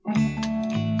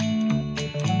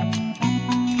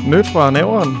Nyt fra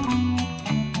Nævren.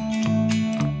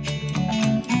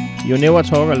 You never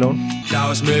talk alone.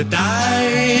 Dags med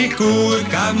dig, gode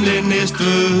gamle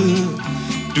Næstved.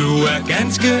 Du er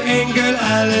ganske enkel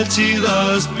alle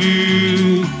tiders by.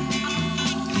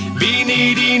 Vin i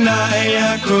din ej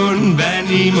er kun vand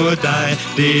imod dig.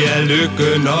 Det er lykke,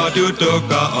 når du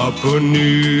dukker op på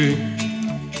ny.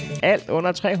 Alt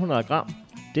under 300 gram,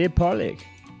 det er pålæg.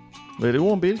 Ved det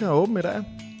uren Bilka er åben i dag?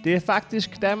 Det er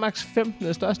faktisk Danmarks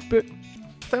 15. største by.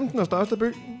 15. største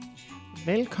by.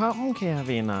 Velkommen, kære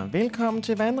venner. Velkommen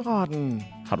til Vandrotten.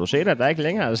 Har du set, at der ikke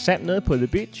længere er sand nede på The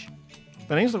Beach?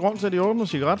 Den eneste grund til, at de åbner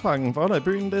cigaretpakken for dig i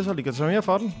byen, det er så, de kan tage mere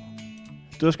for den.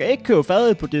 Du skal ikke købe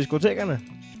fadet på diskotekerne.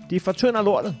 De fortynder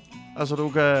lortet. Altså, du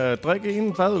kan drikke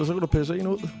en fad, eller så kan du pisse en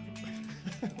ud.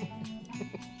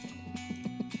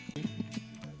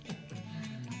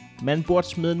 Man burde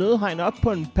smide nødhegn op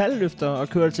på en palleløfter og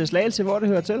køre det til Slagelse, hvor det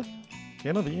hører til.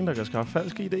 Kender vi en, der kan skaffe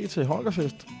falsk ID til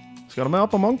Holgerfest? Skal du med op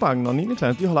på Munkbakken, når 9.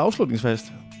 klasse de holder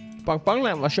afslutningsfest?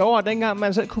 Bonbonland var sjovere dengang,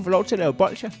 man selv kunne få lov til at lave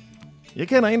bolsjer. Jeg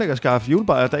kender en, der kan skaffe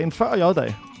julebajer dagen før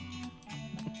J-dag.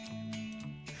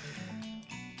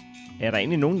 Er der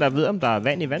egentlig nogen, der ved, om der er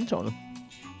vand i vandtårnet?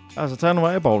 Altså, tag nu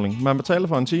af bowling. Man betaler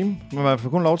for en time, men man får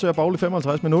kun lov til at bowle i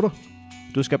 55 minutter.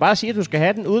 Du skal bare sige, at du skal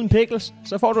have den uden pickles,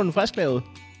 så får du den frisklavet.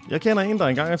 Jeg kender en, der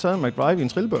engang har taget en McDrive i en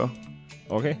trillebør.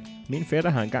 Okay. Min fætter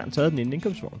har engang taget den i en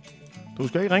indkøbsvogn. Du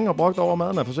skal ikke ringe og brokke over,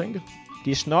 maden er forsinket.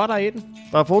 De snotter i den.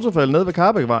 Der er fotofælde nede ved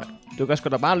Karbækvej. Du kan sgu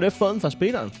da bare løfte foden fra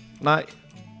speederen. Nej.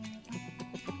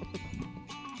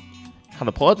 Har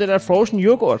du prøvet det der frozen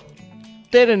yoghurt?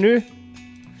 Det er det nye.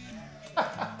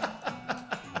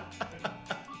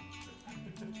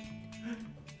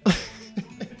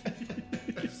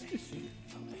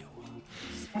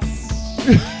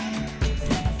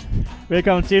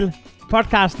 Velkommen til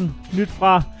podcasten Nyt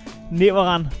fra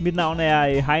Nævren. Mit navn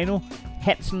er Heino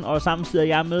Hansen, og sammen sidder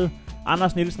jeg med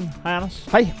Anders Nielsen. Hej Anders.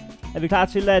 Hej. Er vi klar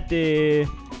til at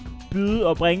byde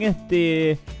og bringe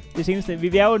det seneste?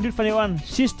 Vi er jo Nyt fra Nævren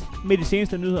sidst med de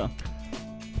seneste nyheder.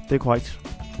 Det er korrekt.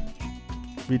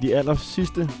 Vi er de aller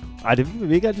sidste. Nej, det vil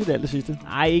vi ikke altid det aller sidste.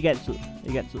 Nej, ikke altid.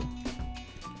 Ikke altid.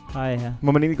 Hej her.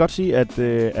 Må man egentlig godt sige,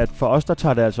 at for os, der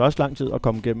tager det altså også lang tid at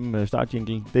komme igennem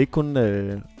startjinglen. Det er ikke kun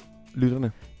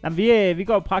lytterne. Jamen, vi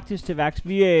går praktisk til værks.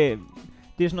 Det er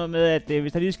sådan noget med, at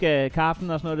hvis der lige skal kaffen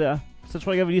og sådan noget der, så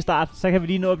trykker vi lige start, så kan vi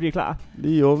lige nå at blive klar.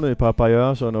 Lige åbne et par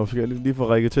barrierer, så noget forskelligt. Lige få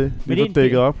rækket til. Lige få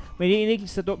dækket op. Men det er egentlig ikke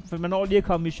så dumt, for man når lige at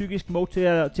komme i psykisk mode til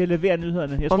at levere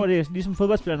nyhederne. Jeg tror, det er ligesom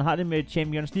fodboldspillerne har det med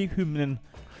Champions League-hymnen.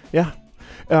 Ja.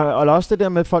 Og også det der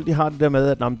med, at folk de har det der med,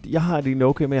 at jeg har det egentlig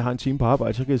okay med, at jeg har en time på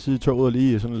arbejde, så kan jeg sidde i toget og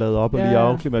lige sådan lade op og lige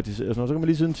afklimatisere og sådan noget. Så kan man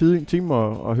lige sidde en time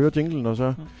og høre jinglen, og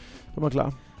så er man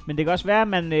klar. Men det kan også være, at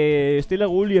man stille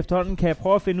og roligt efterhånden kan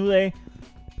prøve at finde ud af,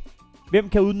 hvem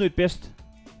kan udnytte bedst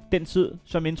den tid,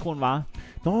 som introen var.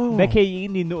 Hvad kan I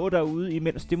egentlig nå derude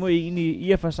imens? Det må I egentlig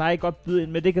i og for sig godt byde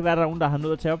ind med. Det kan være, der er nogen, der har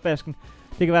nået at tage opvasken.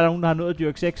 Det kan være, der er nogen, der har nået at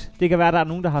dyrke sex. Det kan være, der er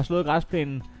nogen, der har slået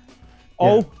græsplænen.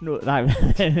 Og noget. Nej.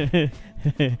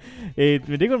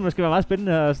 Men det kunne måske være meget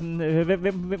spændende. Og sådan,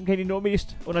 hvem kan I nå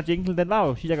mest under jinglen? Den var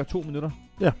jo cirka 2 minutter.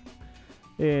 Ja.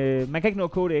 Man kan ikke nå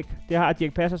at kode æg. Det har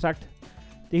Dirk Passer sagt.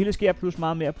 Det hele sker plus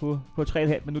meget mere på 3,5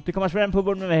 minutter. Det kommer svært an på,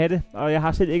 hvordan man vil have det. Og jeg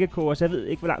har selv ikke koger, så jeg ved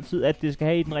ikke, hvor lang tid at det skal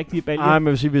have i den rigtige balje. Nej, men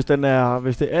jeg vil sige, hvis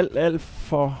det er alt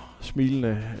for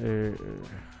smilende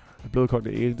blødkogt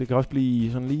æg, det kan også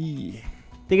blive sådan lige...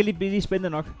 Det kan lige blive lige spændende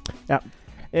nok. Ja.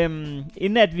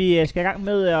 Inden at vi skal i gang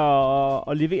med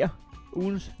at levere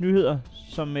ugens nyheder,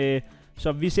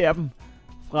 som vi ser dem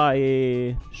fra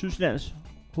Sydsjællands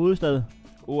hovedstad,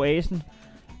 Oasen,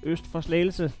 øst for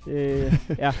Slagelse,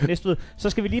 Næstved. Så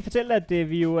skal vi lige fortælle, at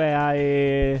vi jo er...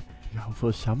 Vi har jo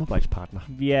fået samarbejdspartner.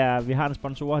 Vi har en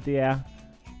sponsor, det er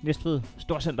Næstved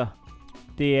Storcenter.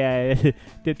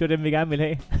 Det var dem, vi gerne ville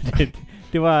have.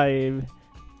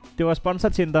 det var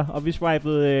sponsortinder, og vi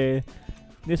swipede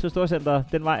Næstved Storcenter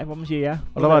den vej, hvor man siger ja.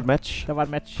 Og der var et match. Der var et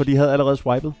match. For de havde allerede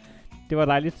swipet. Det var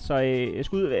dejligt, så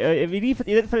jeg vil lige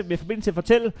i den forbindelse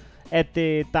fortælle, at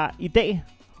der i dag,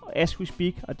 as we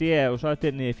speak, og det er jo så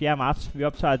den 4. marts, vi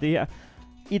optager det her.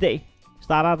 I dag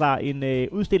starter der en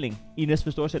udstilling i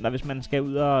Næstved Storcenter. Hvis man skal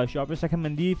ud og shoppe, så kan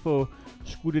man lige få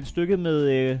skudt et stykke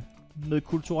med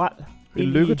kulturel. En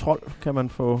lykketrold kan man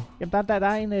få. Jamen der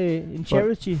er en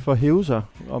charity. For hæve sig,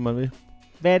 om man vil.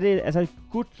 Hvad er det? Altså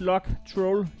Good Luck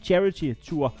Troll Charity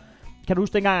Tour. Kan du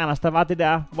huske dengang, Anders, der var det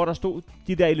der, hvor der stod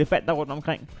de der elefanter rundt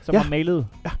omkring, som var malet?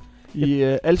 Ja. I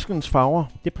alskens farver.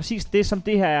 Det er præcis det, som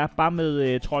det her er, bare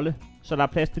med trolde. Så der er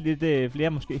plads til lidt flere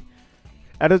måske.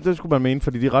 Ja, det skulle man mene,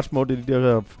 fordi de er ret små. Det er de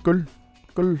der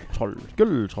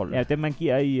gøltrold. Ja, dem man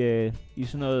giver i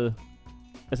sådan noget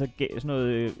Altså sådan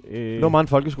noget... Det var meget en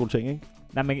folkeskoleting, ikke?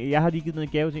 Nej, men jeg har lige givet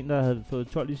noget gave til en, der havde fået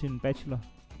 12 i sin bachelor.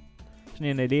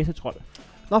 Sådan en læsetrold.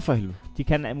 Nå for helvede. De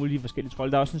kan alle mulige forskellige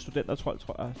trolde. Der er også en studentertrold,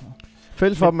 tror jeg.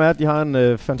 Fælles for dem er, at de har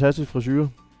en fantastisk frisyre.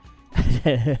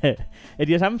 Ja,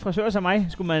 de har samme frisør som mig,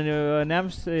 skulle man jo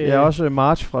nærmest... Ja, også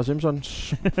Marge fra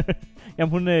Simpsons.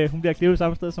 Jamen, hun bliver klippet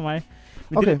samme sted som mig.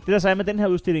 Men okay. det der så er med den her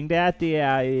udstilling, det er, at det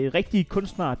er rigtige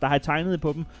kunstnere, der har tegnet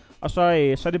på dem. Og så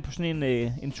er det på sådan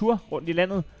en tur rundt i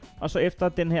landet. Og så efter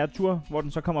den her tur, hvor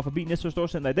den så kommer forbi næste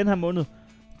storcenter i den her måned,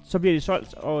 så bliver de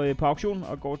solgt på auktion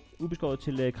og går ubeskåret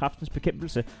til Kræftens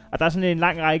Bekæmpelse. Og der er sådan en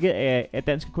lang række af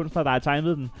danske kunstnere, der har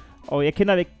tegnet den. Og jeg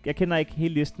kender ikke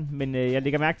hele listen, men jeg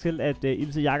lægger mærke til, at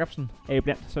Ilse Jacobsen er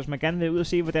iblandt. Så hvis man gerne vil ud og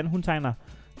se, hvordan hun tegner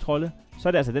trolde, så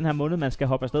er det altså den her måned, man skal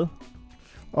hoppe afsted.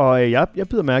 Og jeg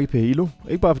bider mærke i Per Hilo.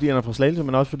 Ikke bare fordi han er fra Slagelse,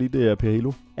 men også fordi det er Per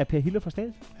Hilo. Er Per Hilo fra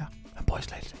Slagelse? Ja, han bor i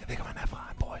Slagelse. Jeg ved ikke, om han er fra.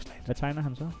 Han bor i Slagelse. Hvad tegner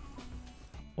han så?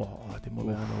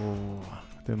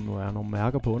 Det må være nogle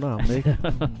mærker på underarmen, ikke?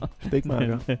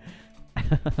 Stikmærker.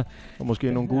 Og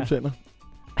måske nogle gule tænder.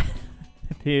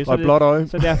 Og et blåt øje.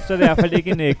 Så det er i hvert fald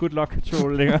ikke en good luck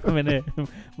troll længere, men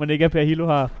man ikke at Per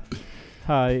Hilo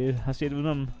har set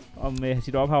udenom om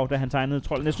sit ophav, da han tegnede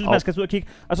trolden. Jeg synes, man skal ud og kigge.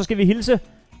 Og så skal vi hilse.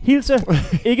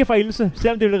 Ikke fra Ilse,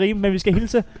 selvom det vil rime, men vi skal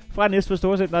hilse fra Næstved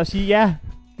Storcenter og sige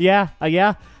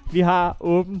ja. Vi har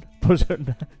åbent på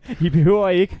søndag. I behøver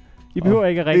ikke at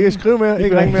ringe. Ikke skrive mere,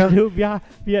 ikke ringe mere. Vi har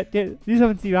det,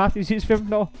 ligesom de har haft de sidste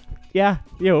 15 år. Ja,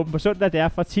 vi har åbent på søndag. Det er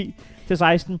fra 10 til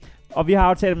 16. Og vi har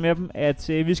aftalt med dem, at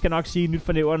vi skal nok sige nyt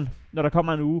for nævren, når der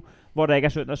kommer en uge, hvor der ikke er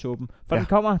søndagsåben. For den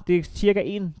kommer, det er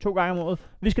cirka 1-2 gange om året.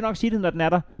 Vi skal nok sige det, når den er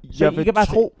der. Så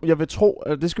jeg vil tro,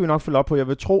 det skal vi nok følge op på. Jeg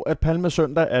vil tro, at Palme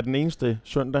søndag er den eneste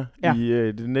søndag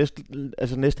i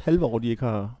det næste halve år, de ikke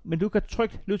har. Men du kan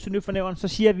trygt lytte til nyt for nævren, så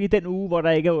siger vi den uge, hvor der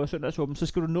ikke er søndagsåben, så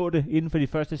skal du nå det inden for de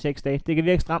første 6 dage. Det kan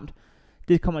virke stramt.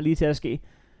 Det kommer lige til at ske.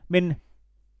 Men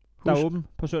der er åben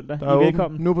på søndag. I er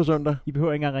velkommen. Nu på søndag. I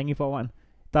behøver ikke engang ringe i forvejen.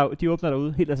 De åbner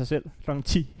derude helt af sig selv kl.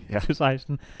 10 til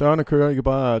 16. Dørene kører, I kan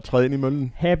bare træde ind i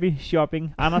møllen. Happy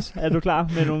shopping. Anders, er du klar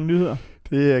med nogle nyheder?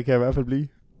 Det kan jeg i hvert fald blive.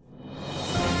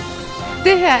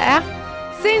 Det her er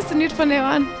Seneste Nyt fra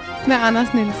Nævren med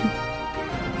Anders Nielsen.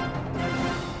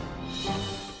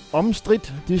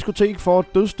 Omstridt diskotek får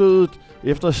dødsstødet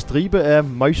efter stribe af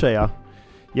møgsager.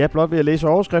 Ja, blot ved at læse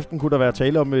overskriften kunne der være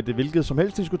tale om et hvilket som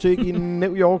helst diskotek i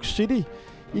New York City.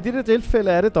 I dette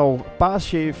tilfælde er det dog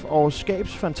barchef og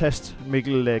skabsfantast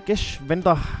Mikkel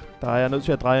Geschwender, der er nødt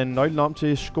til at dreje nøglen om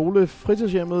til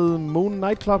skolefritidshjemmet Moon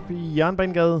Nightclub i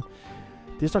Jernbanegade.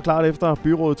 Det står klart efter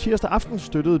byrådet tirsdag aften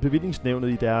støttede bevillingsnævnet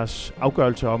i deres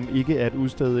afgørelse om ikke at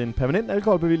udstede en permanent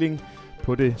alkoholbevilling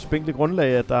på det spinkle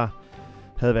grundlag, at der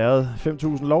havde været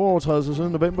 5.000 lovovertrædelser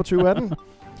siden november 2018.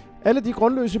 Alle de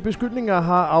grundløse beskyldninger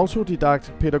har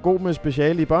autodidakt pædagog med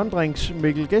speciale i børnedrinks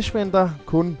Mikkel Geschwender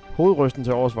kun hovedrysten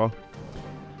til overs for.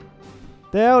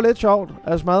 Det er jo lidt sjovt,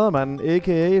 at smadremanden,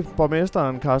 a.k.a.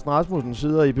 borgmesteren Carsten Rasmussen,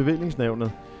 sidder i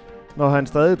bevillingsnævnet, når han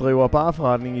stadig driver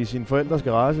barforretning i sin forældres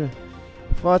garage.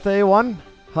 Fra day one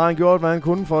har han gjort, hvad han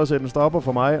kunne for at sætte en stopper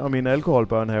for mig og min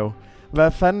alkoholbørnehave.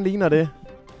 Hvad fanden ligner det?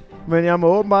 Men jeg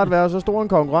må åbenbart være så stor en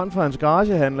konkurrent for hans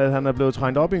garagehandel, at han er blevet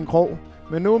trængt op i en krog.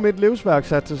 Men nu er mit livsværk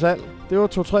sat til salg. Det var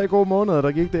 2-3 gode måneder,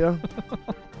 der gik der.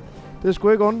 Det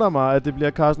skulle ikke undre mig, at det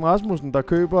bliver Carsten Rasmussen, der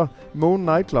køber Moon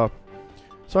Nightclub.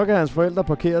 Så kan hans forældre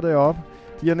parkere deroppe.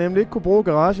 De har nemlig ikke kunne bruge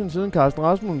garagen, siden Carsten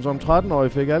Rasmussen som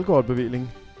 13-årig fik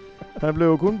alkoholbevilling. Han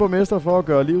blev kun borgmester for at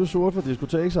gøre livet surt for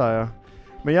diskoteksejere.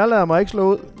 Men jeg lader mig ikke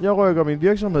slå ud. Jeg rykker min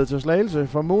virksomhed til Slagelse,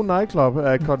 for Moon Nightclub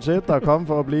er et koncept, der er kommet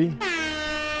for at blive.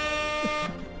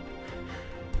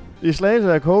 I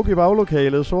Slagelse er coke i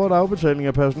baglokalet, sort afbetaling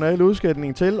af personale,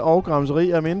 udskætning til og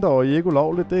gramseri af mindreårige ikke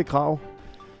ulovligt. Det er krav.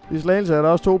 I Slagelse er der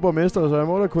også 2 borgmester, så jeg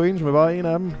må da kunne enes med bare en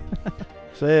af dem.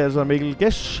 Sagde altså Mikkel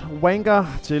Geschwender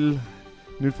til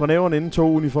Nyt fra Nævren, inden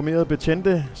 2 uniformerede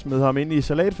betjente smed ham ind i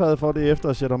salatfadet for det efter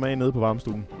at sætte ham af nede på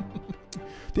varmestuen.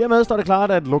 Dermed står det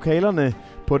klart, at lokalerne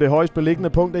på det højst beliggende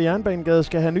punkt af Jernbanegade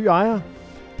skal have nye ejere.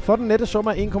 For den nette sum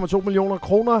af 1,2 millioner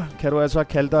kroner kan du altså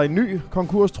kalde dig en ny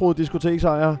konkurstroet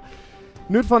diskoteksejer.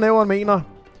 Nyt fra Nævren mener,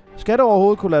 skal det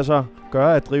overhovedet kunne lade sig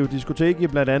gøre at drive diskotek i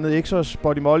blandt andet Exos,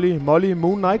 Body Molly,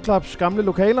 Moon Nightclubs gamle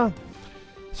lokaler,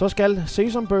 så skal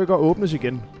Sesam Burger åbnes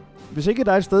igen. Hvis ikke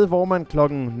der er et sted, hvor man kl.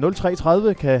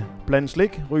 03.30 kan blande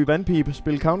slik, ryge vandpipe,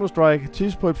 spille Counter-Strike,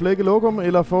 tisse på et flækket lokum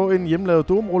eller få en hjemmelavet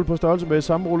domrulle på størrelse med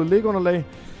sammenrullet ligunderlag,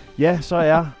 ja, så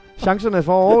er chancerne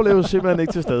for at overleve simpelthen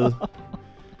ikke til stede.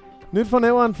 Nyt fra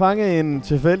Nævren fange en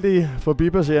tilfældig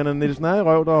forbipasserende Niels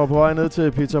Nærrøv, der var på vej ned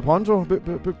til Pizza Pronto.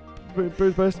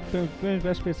 Bøs bedst. Bøs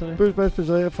bedst pizzeria. Bøs bedst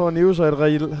pizzeria for at nive sig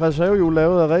et reservehjul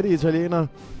lavet af rigtige italienere.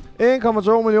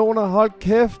 1,2 millioner. Hold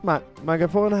kæft, mand. Man kan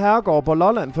få en herregård på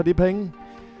Lolland for de penge.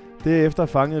 Derefter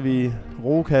fangede vi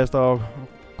roekaster og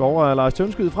gårde af Lars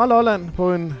Tønskyd fra Lolland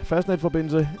på en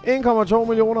fastnetforbindelse. 1,2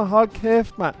 millioner. Hold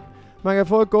kæft, mand. Man kan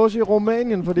få et gods i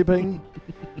Rumænien for de penge.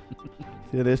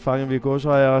 Dernæst fangede vi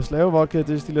godsejer og slavevodka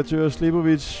destillatør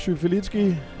Slibovic Syfilitski.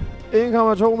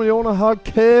 1,2 millioner. Hold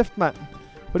kæft, mand.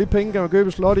 For de penge kan man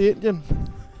købe slot i Indien.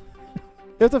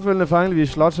 Efterfølgende fangede vi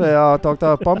slotsager og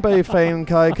Dr. Bombay-fan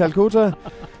Kai Calcutta. 1,2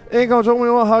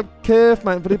 millioner. Hold kæft,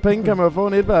 mand. For de penge kan man jo få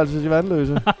en etværelses i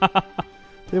Vandløse.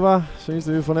 Det var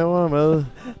seneste vi fornævner med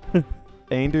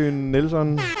Andy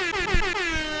Nielsen.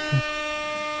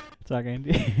 Tak,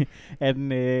 Andy.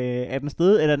 Er den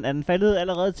sted, eller er den faldet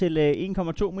allerede til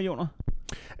 1,2 millioner?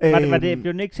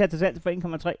 Blev den ikke sat til salg for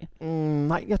 1,3?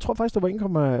 Nej, jeg tror faktisk, det var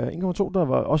 1,2, der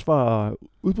også var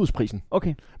udbudsprisen.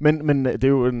 Okay. Men det er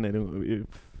jo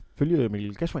følge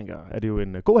Mikkel Gaswanger er det jo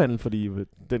en god handel, fordi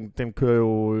den kører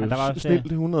jo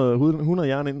snilt 100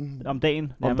 jern ind om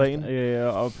dagen.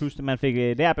 Og plus man fik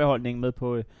lærbeholdning med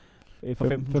på for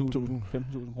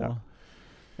 15.000 kroner.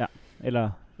 Ja. Eller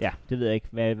ja, det ved jeg ikke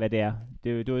hvad det er.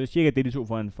 Det var cirka det de tog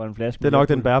for en flaske. Det er nok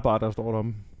den bærbare der står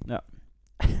derom. Ja.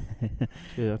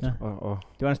 Ja.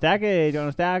 Det var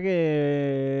en stærk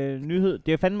nyhed.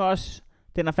 Det er fandme også,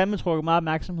 den har fandme trukket meget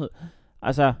opmærksomhed.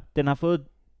 Altså, den har fået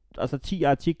 10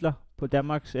 artikler på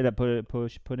Danmarks eller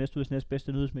på Næstudets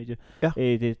næstbedste nyhedsmedie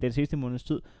den sidste måneds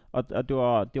tid. Og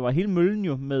det var hele møllen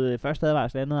jo med første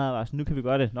advarsel, andet advarsel. Nu kan vi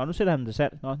gøre det. Nu sætter han den til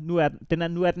salg.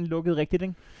 Nu er den lukket rigtigt,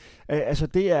 ikke? Altså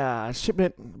det er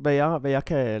simpelthen hvad jeg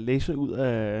kan læse ud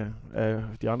af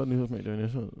de andre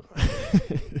nyhedsmedier.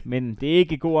 Men det er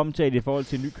ikke god omtale i forhold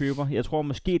til en ny køber. Jeg tror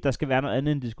måske der skal være noget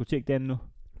andet end diskotek derinde nu.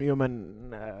 Jo, man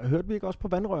hørte vi ikke også på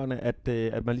vandrørene,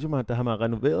 at man ligesom, da har man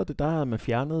renoveret det, der har man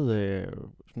fjernet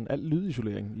sådan al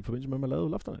lydisolering i forbindelse med, at man lavede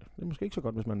lofterne. Det er måske ikke så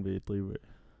godt, hvis man vil drive.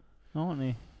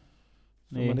 Nej.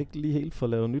 Så man ikke lige helt får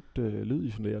lavet nyt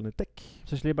lydisolerende dæk.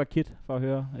 Så slipper Kit for at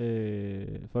høre,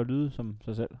 for at lyde som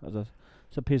sig selv. Altså,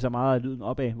 så pisser meget af lyden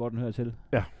opad, hvor den hører til.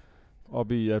 Ja,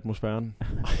 op i atmosfæren.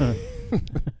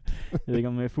 Jeg ved ikke,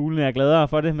 om fuglene er gladere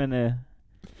for det, men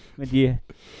de...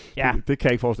 Ja. Det kan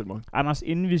jeg ikke forestille mig. Anders,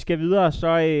 inden vi skal videre,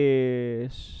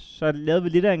 så lavede vi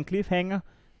lidt af en cliffhanger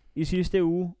i sidste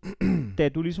uge, da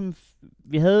du ligesom...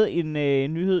 Vi havde en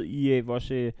nyhed i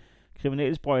vores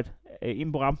kriminalsprøjt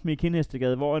ind på rampen i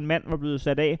Kindhestegade, hvor en mand var blevet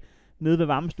sat af nede ved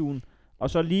varmestuen, og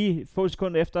så lige få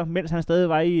sekunder efter, mens han stadig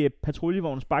var i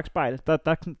patruljevognens bakspejl,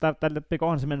 der begår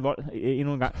han simpelthen vold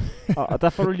endnu en gang. og der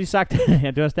får du lige sagt, ja,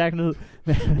 det var en stærk nyhed.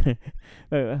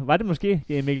 Var det måske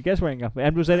Mikkel Gaswanger?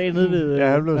 Han blev sat af nede ved...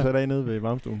 Ja, han blev sat af nede ved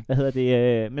varmestuen. Hvad hedder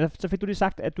det? Men så fik du lige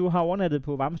sagt, at du har overnattet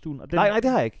på varmestuen. Og nej,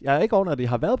 det har jeg ikke. Jeg har ikke overnattet, jeg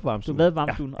har været på varmestuen. Du har været på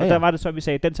varmestuen, og der var det så, vi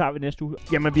sagde, den tager vi næste uge.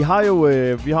 Jamen, vi har jo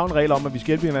en regel om, at vi skal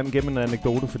hjælpe hinanden gennem en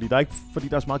anekdote, fordi der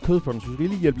er så meget kød på den, så vi skal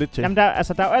lige hjælpe lidt til. Jamen, der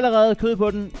er jo allerede kød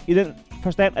på den i den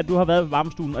forstand, at du har været på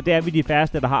varmestuen, og det er vi de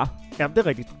færreste, der har. Jamen, det er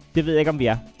rigtigt. Det ved jeg ikke, om vi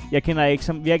er. Jeg kender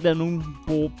ikke, vi har ikke lavet nogen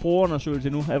brugerundersøgelse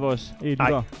nu af vores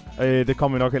lyttere. Nej, det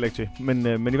kommer vi nok heller ikke til.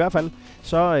 Men i hvert fald,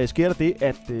 så sker der det,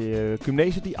 at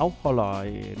gymnasiet de afholder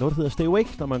noget, der hedder Stay Awake,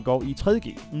 når man går i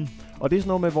 3.G. Og det er sådan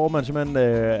noget med, hvor man simpelthen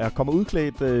er kommet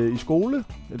udklædt i skole.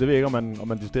 Det ved jeg ikke, om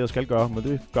man decideret skal gøre, men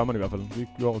det gør man i hvert fald. Det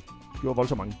gjorde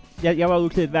voldsomt mange. Jeg var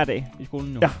udklædt hver dag i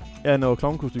skolen nu. Ja, noget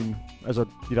klovnkostyme. Altså,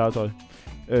 dit eget tøj.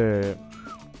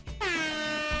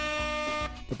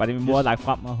 Det var det, min mor havde lagt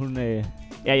frem, og hun...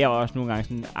 jeg var også nogle gange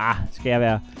sådan, skal jeg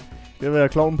være... Skal jeg være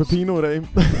klovnen Pepino i dag?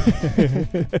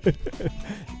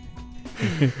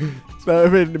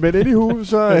 men anywho,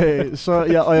 så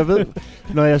ja, og jeg ved,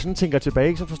 når jeg sådan tænker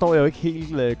tilbage, så forstår jeg jo ikke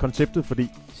helt konceptet, fordi...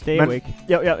 Stay awake.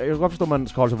 Jeg kan godt forstå, at man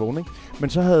skal holde sig vågen, ikke? Men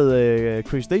så havde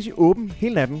Crazy Daisy åben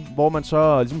hele natten, hvor man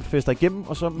så ligesom fester igennem,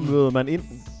 og så møder man ind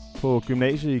på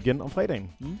gymnasiet igen om fredagen.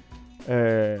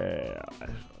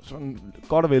 Sådan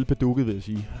godt og vel bedukket, vil jeg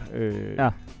sige. Ja.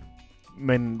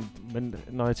 Men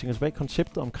når jeg tænker tilbage,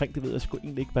 konceptet omkring det ved jeg sgu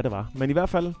egentlig ikke, hvad det var. Men i hvert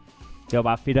fald... Det var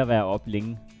bare fedt at være op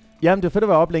længe. Jamen, det var fedt at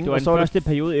være op længe. Det var den første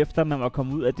periode efter, man var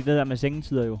kommet ud af det der med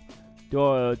sengetider jo. Det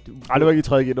var... det var ikke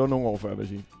i 3.G, det var nogle år før, vil jeg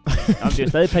sige. Jamen, det er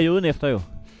stadig perioden efter jo.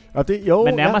 Og det, jo,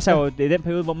 man nærmer sig jo, det er den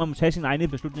periode, hvor man må tage sine egne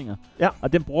beslutninger. Ja.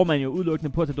 Og den bruger man jo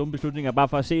udelukkende på at tage dumme beslutninger, bare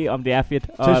for at se, om det er fedt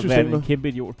at være en kæmpe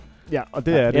idiot. Ja, og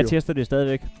det er det jeg tester det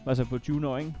stadigvæk, altså på 20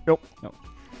 år, ikke? Jo.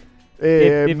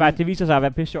 Det viser sig at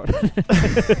være pisse sjovt.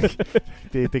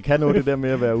 det kan noget det der med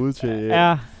at være ude til,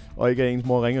 og ikke at ens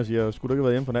mor ringer og siger, skulle du ikke have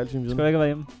været hjemme for en halv time siden? Skulle du ikke have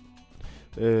været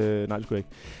hjemme? Nej, det skulle jeg ikke.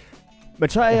 Men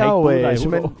så er jeg jo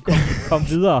simpelthen...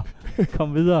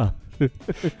 Kom videre.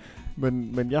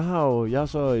 Men jeg har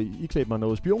så iklædt mig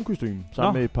noget spionkostyme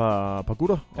sammen med et par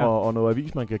gutter og noget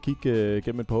avis, man kan kigge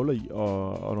gennem et par huller i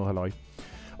og noget halløj.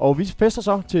 Og vi fester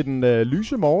så til den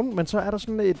lyse morgen, men så er der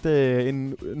sådan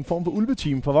en form for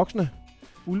ulveteam for voksne.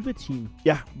 Ulveteam?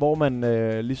 Ja, hvor man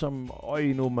ligesom,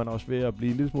 nu er man også ved at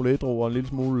blive en lille smule ædru og en lille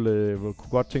smule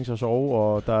kunne godt tænke sig at sove,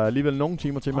 og der er alligevel nogle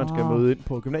timer til, man skal møde ind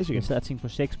på gymnasiet igen. Jeg sad og tænkte på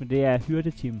sex, men det er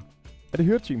hyrdeteam. Er det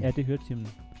hyrdeteam? Ja, det er hyrdeteam.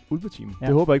 Ulveteam? Ja.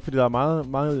 Det håber jeg ikke, fordi der er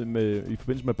meget i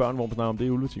forbindelse med børn, hvor man snakker om det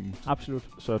er ulveteam. Absolut.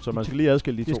 Så man skal lige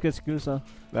adskille de to. Det skal skilles ad.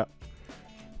 Ja.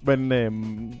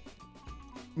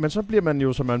 Men så bliver man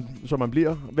jo, som man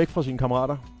bliver, væk fra sine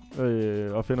kammerater.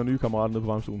 Og finder nye kammerater nede på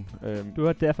varmestuen. Du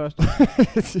hørte det der først.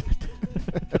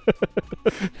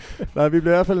 Nej, vi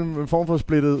bliver i hvert fald en form for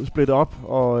splittet op.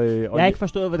 Jeg har ikke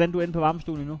forstået, hvordan du endte på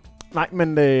varmestuen endnu. Nej,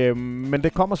 men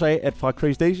det kommer så af, at fra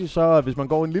Crazy Daisy, så hvis man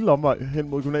går en lille omvej hen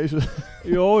mod gymnasiet.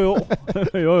 Jo.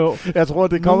 Jeg tror,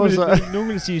 det kommer så. Nogen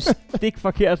vil sige stik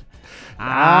forkert.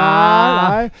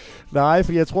 Nej,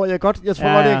 for jeg tror jeg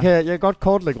kan godt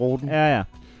kortlægge ruten. Ja.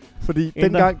 Fordi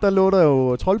dengang, der lå der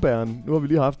jo Troldbæren. Nu har vi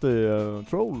lige haft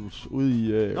Trolls ude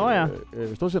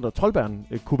i Storcenter. Troldbæren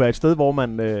kunne være et sted, hvor man...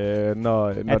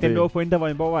 når den lå på Indre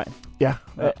Vordingborgvej. Ja,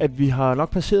 at vi har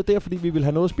nok passeret der, fordi vi vil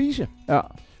have noget at spise. Ja.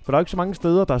 For der er ikke så mange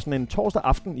steder, der er sådan en torsdag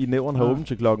aften i Nævren har åbent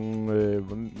til klokken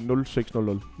 06.00.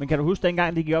 Men kan du huske,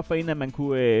 dengang det gik op for en, at man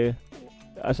kunne...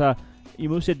 i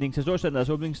modsætning til Storcenterets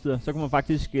åbningstider, så kunne man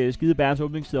faktisk skide Bærens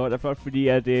åbningstider over derfor, fordi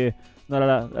at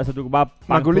når du kunne bare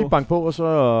man kunne lige banke på, og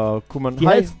så kunne man... De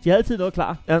havde altid noget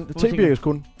klar. Ja, tebirkes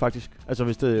kun, faktisk. Altså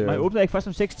hvis det... Man åbner ikke først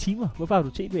om 6 timer. Hvorfor har du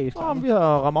tebirkes klar? Vi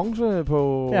har ramonce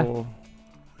på...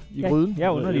 i gryden.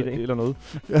 Ja, underligt. Eller noget.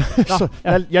 Så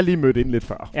jeg lige mødte ind lidt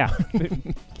før. Ja.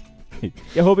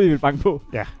 Jeg håbede, I ville banke på.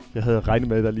 Ja, jeg havde regnet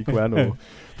med, at der lige kunne være noget.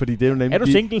 Fordi det er jo nemlig... Er du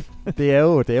single? Det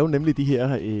er jo nemlig de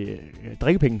her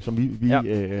drikkepenge, som vi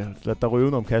der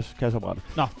røver om kasseapparatet.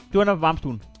 Nå, du er på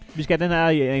varmestuen. Vi skal have den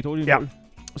her anekdote i mål.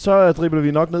 Så dribler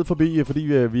vi nok ned forbi, fordi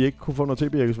vi ikke kunne få noget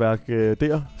tebirkesværk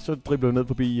der. Så dribler vi ned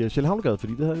forbi Sjælhavnegade,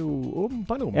 fordi det havde jo åbent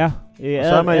døgnåbent. Ja,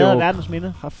 så er man jo verdens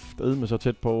minde. haft med så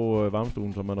tæt på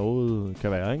varmestuen, som man overhovedet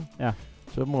kan være, ikke? Ja.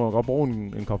 Så må man godt bruge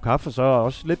en kop kaffe, og så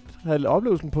også lidt have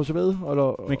oplevelsen på serveret.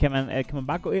 Men kan man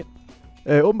bare gå ind?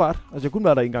 Åbenbart. Altså jeg kunne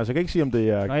være der en gang, så jeg kan ikke sige, om det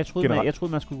er generelt. Jeg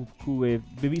troede, man skulle kunne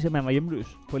bevise, at man var hjemløs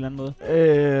på en eller anden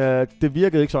måde. Det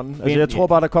virkede ikke sådan. Altså jeg tror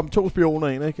bare, der kom 2 spioner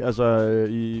ind, ikke? Altså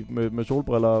med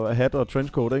solbriller, hat og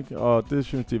trenchcoat, ikke? Og det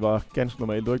synes de var ganske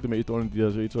normalt. Det var ikke det mest underlige, de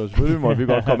havde set, så selvfølgelig må vi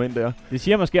godt komme ind der. Det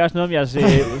siger måske også noget om jeres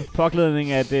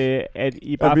påklædning, at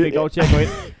I bare fik lov til at gå ind.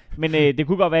 Men det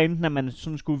kunne godt være enten, at man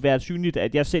sådan skulle være synligt,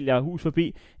 at jeg sælger hus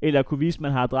forbi, eller kunne vise, at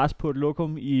man har adresse på et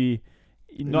lokum i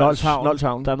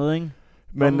Nolshavn. Dernede, ikke?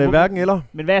 Men hverken eller.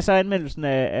 Men hvad er så anmeldelsen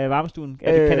af varmestuen?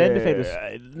 Kan det anbefales?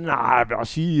 Nej, jeg vil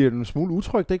også sige en smule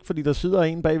utrygt, ikke? Fordi der sidder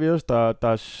en bag ved os,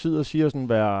 der sidder og siger sådan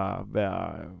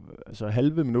hver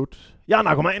halve minut. Jeg er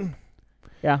narkoman!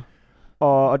 Ja.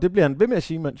 Og det bliver han ved med at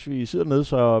sige, mens vi sidder nede.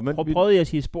 Prøvede jeg at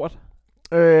sige sport?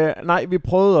 Nej, vi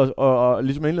prøvede at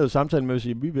ligesom indlede samtalen med at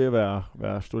sige, at vi er ved at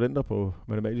være studenter på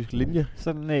matematisk linje.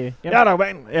 Sådan, ja, der var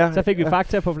ja. Så fik vi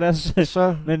fakta på plads.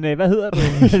 Så. Men hvad hedder du?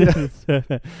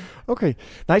 Okay.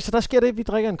 Nej, så der sker det, vi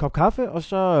drikker en kop kaffe, og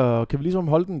så kan vi ligesom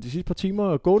holde den de sidste par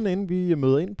timer gående, inden vi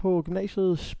møder ind på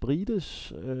gymnasiet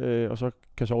Sprites, og så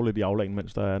kan sove lidt i aflagen,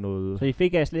 mens der er noget... Så I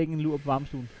fik slet ikke en lur på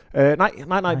varmestuen?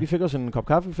 Nej, vi fik os en kop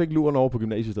kaffe, vi fik luren over på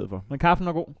gymnasiet i stedet for. Men kaffen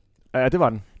var god? Ja, det var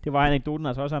den. Det var anekdoten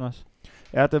altså også, Anders.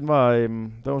 Ja, den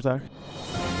var stærk.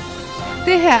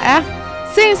 Det her er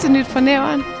Seneste Nyt fra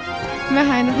Nævren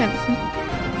med Heino Hansen.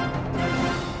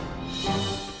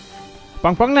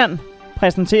 Bonbonland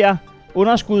præsenterer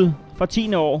underskud for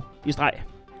 10. år i streg.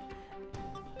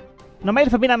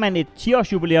 Normalt forbinder man et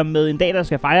 10-års jubilæum med en dag, der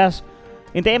skal fejres.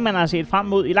 En dag, man har set frem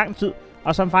mod i lang tid,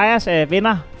 og som fejres af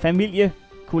venner, familie,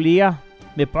 kolleger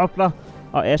med bobler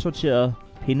og assorterede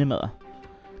pindemader.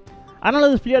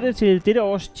 Anderledes bliver det til dette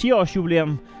års 10-års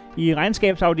jubilæum i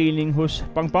regnskabsafdelingen hos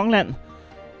Bonbonland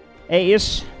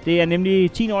AS. Det er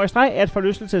nemlig 10 år i streg, at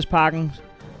forlystelsesparken,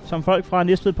 som folk fra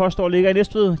Næstved påstår ligger i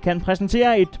Næstved, kan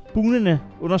præsentere et bugnende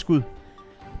underskud.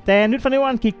 Da Nyt fra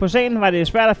Nævren gik på sagen, var det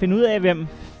svært at finde ud af, hvem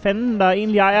fanden der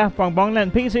egentlig ejer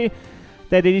Bonbonland PT,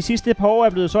 da det de sidste par år er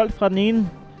blevet solgt fra den ene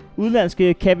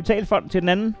udenlandske kapitalfond til den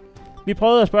anden. Vi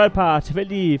prøvede at spørge et par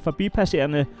tilfældige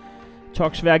forbipasserende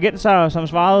toksværgenser, som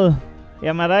svarede,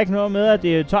 jamen er der ikke noget med, at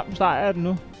det er tom steg den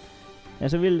nu? Ja,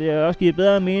 så ville det også give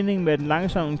bedre mening med den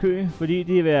langsomme kø, fordi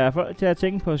de vil have folk til at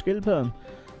tænke på skildpadden.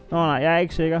 Nå nej, jeg er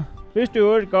ikke sikker. Hvis det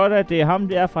er godt, at det er ham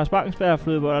der fra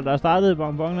Spangsbjerg-flødeboller, der startede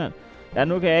Bonbonland. Ja,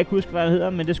 nu kan jeg ikke huske, hvad han hedder,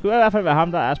 men det skulle i hvert fald være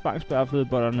ham, der er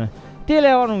Spangsbjerg-flødebollerne. Det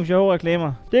laver nogle sjove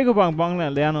reklamer. Det kunne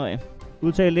Bonbonland lære noget af.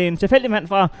 Udtalte en tilfældig mand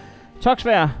fra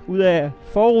Toksvær ud af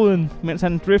forruden, mens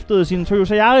han driftede sin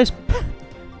Toyota Yaris.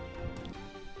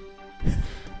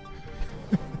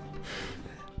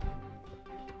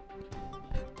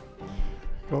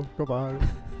 Gå bare.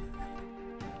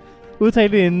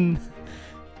 Udtalte en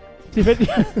tilfældig...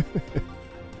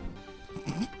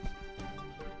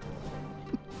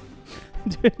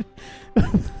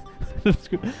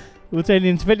 Udtalte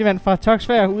en tilfældig mand fra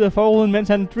Toksvær ud af forruden, mens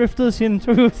han driftede sin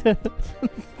Toyota.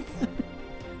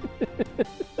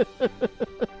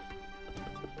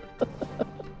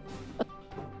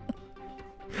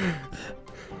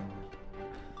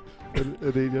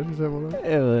 Er det en, jeg skal tage på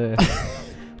dig?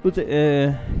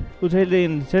 Udtalte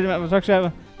en tilfældig mand fra Toksvær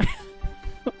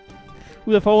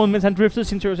ud af forruden, mens han driftede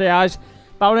sin Toyota Yaris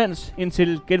baglands ind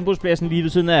til genbrugspladsen lige ved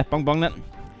siden af Bonbonland.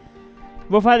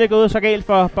 Hvorfor er det gået så galt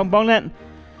for Bonbonland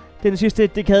den sidste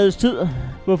dekades tid?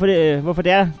 Hvorfor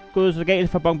det er gået så galt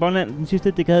for Bonbonland den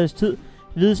sidste dekades tid,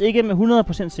 vides ikke med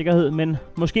 100% sikkerhed, men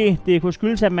måske det kunne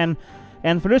skyldes, at man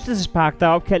er en forlystelsespark, der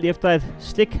er opkaldt efter et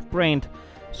slik-brand,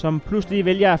 som pludselig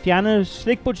vælger at fjerne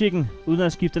slikbutikken uden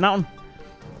at skifte navn.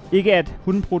 Ikke at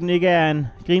Hundeprutten ikke er en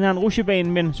grineren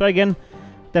rutsjebane, men så igen,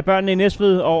 da børnene i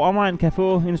Næstved og omegn kan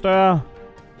få en større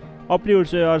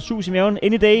oplevelse og et sus i maven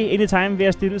any day, anytime ved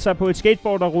at stille sig på et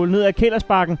skateboard og rulle ned ad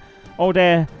Kældersbakken, og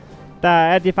da der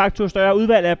er de facto større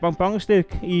udvalg af bonbonslik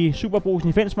i Superbrusen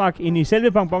i Fensmark end i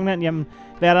selve Bonbonland, jamen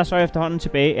hvad er der så efterhånden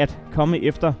tilbage at komme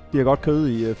efter? De har godt kød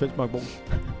i Fensmark Brus.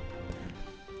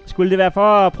 Skulle det være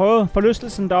for at prøve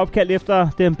forlystelsen, der er opkaldt efter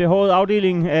den behårede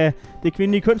afdeling af det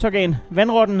kvindelige kønsorgan,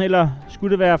 vandrotten, eller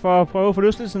skulle det være for at prøve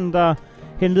forlystelsen, der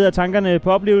hentede af tankerne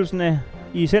på oplevelsen af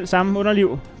i selv samme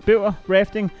underliv, bøver,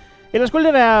 rafting, eller skulle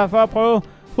det være for at prøve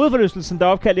hovedforlystelsen, der er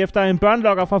opkaldt efter en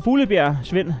børnelokker fra Fuglebjerg,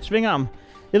 Svend Svingarm?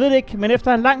 Jeg ved det ikke, men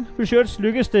efter en lang research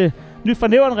lykkedes det Nyt fra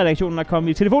Nævren-redaktionen at komme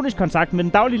i telefonisk kontakt med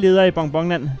den daglige leder i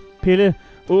Bonbonland, Pelle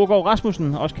Ågaard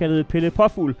Rasmussen, også kaldet Pelle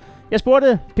Påfugl. Jeg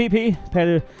spurgte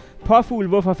Pelle Påfugl,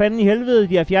 hvorfor fanden i helvede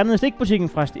de har fjernet slikbutikken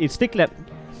fra et stikland.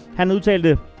 Han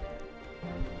udtalte,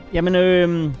 jamen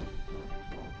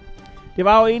det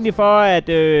var jo egentlig for at,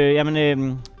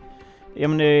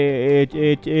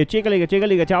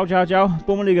 Chicka-ligga, ciao,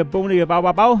 bummeligga,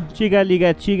 bag,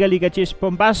 Chicka-ligga, chis,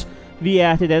 bombas. Vi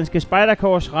er det danske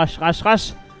spejderkors,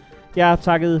 ras. Jeg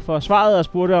takkede for svaret og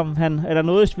spurgte, om han eller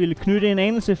noget ville knytte en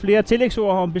anelse flere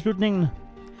tillægsord om beslutningen.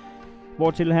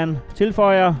 Hvortil han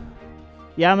tilføjer,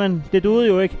 jamen, det duede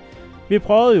jo ikke. Vi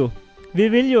prøvede jo. Vi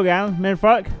ville jo gerne,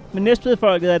 men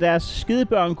Næstved-folket af deres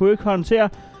skidebørn kunne ikke håndtere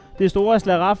det store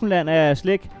slaraffenland af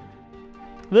slik.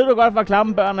 Ved du godt, hvor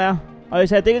klamme børn er? Og i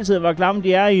særdeleshed, hvor klamme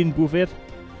de er i en buffet.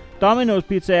 Domino's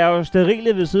Pizza er jo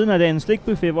sterile ved siden af den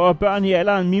slikbuffet, hvor børn i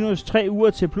alderen -3 uger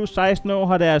til plus 16 år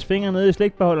har deres fingre nede i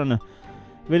slikbeholderne.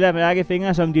 Vil at mærke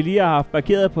fingre, som de lige har haft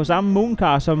parkeret på samme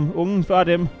moonkar som ungen før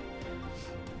dem.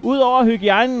 Udover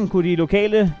hygiejnen kunne de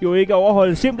lokale jo ikke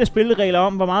overholde simple spilleregler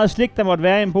om, hvor meget slik der måtte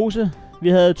være i en pose. Vi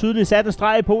havde tydeligt sat en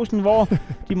streg i posen, hvor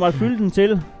de måtte fylde den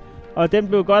til, og den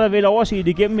blev godt og vel overset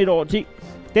igennem et årti.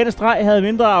 Denne streg havde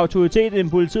mindre autoritet end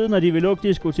politiet, når de ville lukke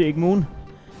diskotek Moon.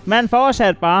 Man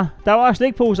fortsatte bare. Der var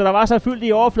slikposer, der var så fyldt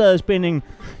i overfladespændingen,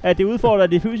 at det udfordrede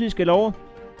de fysiske love.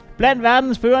 Blandt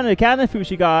verdens førende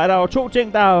kernefysikere er der jo 2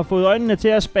 ting, der har fået øjnene til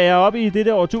at spærre op i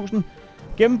dette årtusind.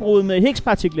 Gennembruddet med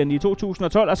Higgs-partiklen i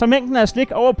 2012, og så mængden af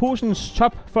slik over posens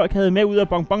top, folk havde med ud af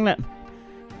Bonbonland.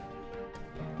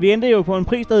 Vi endte jo på en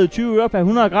pris, der hed 20 øre per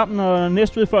 100 gram, når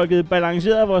Næstved-folket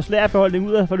balancerede vores lagerbeholdning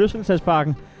ud af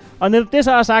forlystelsesparken. Og netop det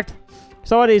så er sagt,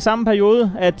 så var det i samme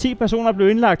periode, at 10 personer blev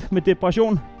indlagt med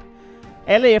depression.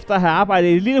 Alle efter at have arbejdet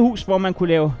i et lille hus, hvor man kunne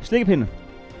lave slikkepinde.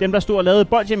 Dem, der stod og lavede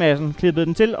bolsjemassen, klippede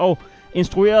den til og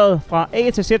instruerede fra A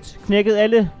til Z, knækkede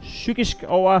alle psykisk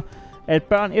over, at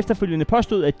børn efterfølgende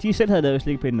påstod, at de selv havde lavet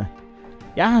slikkepindene.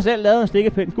 Jeg har selv lavet en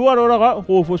slikkepind. Gurt under røv,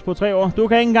 Rufus på 3 år. Du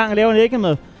kan ikke engang lave en ægge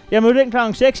med. Jeg mødte ind kl.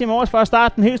 6 i morges for at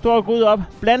starte den helt store gryde op.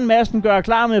 Blande massen, gøre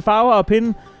klar med farver og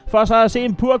pinden, for så at se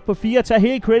en purk på 4 tage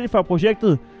hele credit for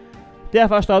projektet.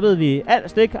 Derfor stoppede vi al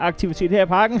stikaktivitet her i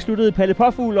parken, sluttede Pelle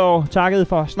Påfugl og takkede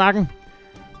for snakken.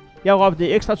 Jeg råbte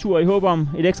ekstra tur i håb om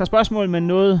et ekstra spørgsmål, men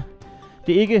nåede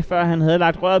det ikke, før han havde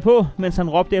lagt røret på, mens han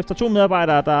råbte efter 2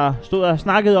 medarbejdere, der stod og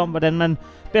snakkede om, hvordan man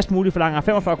bedst muligt forlanger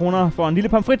 45 kroner for en lille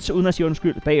pomfrit, uden at sige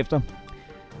undskyld bagefter.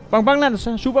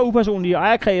 Bonbonlands super upersonlige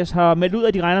ejerkreds har meldt ud,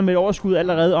 at de regner med et overskud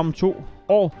allerede om 2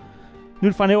 år.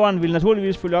 Nyt fra Nævren vil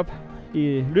naturligvis følge op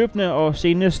i løbende og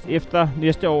senest efter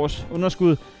næste års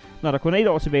underskud, når der kun er 1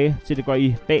 år tilbage, til det går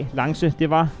i balance. Det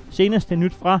var senest det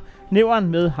Nyt fra Nævren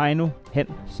med Heino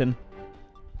Hansen.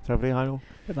 Tak for det, Heino.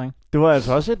 Ja, tak. Det var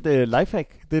altså også et lifehack,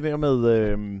 det der med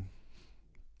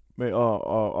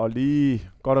og lige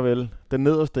godt og vel, den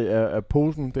nederste af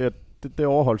posen, det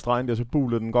overholdt stregen, der så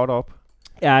bulede den godt op.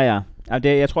 Ja.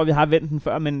 Jeg tror, vi har vendt den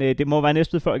før, men det må være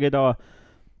næste folk, der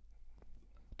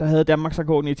havde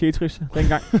Danmarksrekorden i Tetris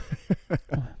dengang.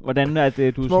 Hvordan at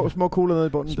du... Små kugler nede i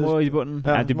bunden. Små i bunden.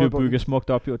 Ja, det blev bygget smukt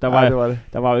op jo.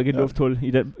 Der var jo ikke et lufthul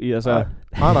i den. Altså,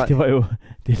 nej.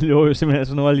 Det lå jo simpelthen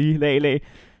sådan noget lige lag.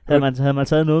 Havde man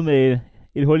taget noget med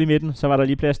et hul i midten, så var der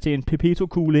lige plads til en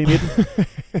Pepito-kugle i midten.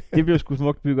 Det blev sgu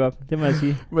smukt bygget op, det må jeg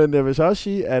sige. Men jeg vil så også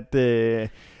sige, at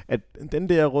den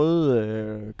der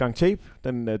røde gang tape,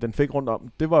 den fik rundt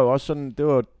om, det var jo også sådan, det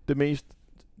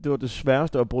var det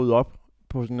sværeste at bryde op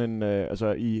på sådan en,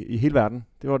 altså i hele verden.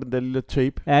 Det var den der lille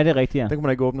tape. Ja, det er rigtigt, ja. Den kunne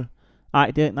man ikke åbne.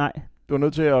 Nej. Du var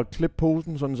nødt til at klippe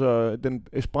posen, sådan så den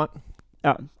sprang.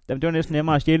 Ja, det var næsten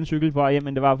nemmere at stjæle en cykel på hjem,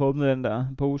 end det var at få åbnet den der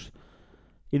pose,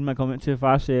 inden man kom ind til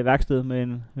fars værksted med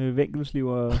en vinkelsliv.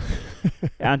 Og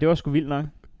ja, det var sgu vildt nok.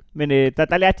 Men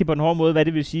der lærte de på en hård måde, hvad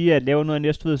det vil sige at lave noget i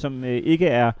Næstved, som ikke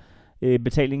er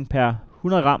betaling per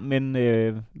 100 gram, men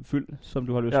fyld, som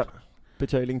du har lyst. Ja.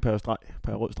 Betaling per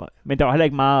rød streg. Men der var heller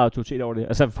ikke meget autoritet over det.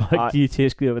 Altså folk, de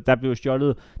tæskede, der blev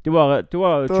stjålet. Det var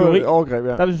tyveri. Overgreb,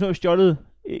 ja. Der blev stjålet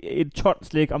et ton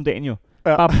slik om dagen jo.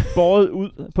 Ja. Bare båret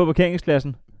ud på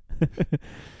parkeringspladsen.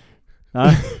 Nej,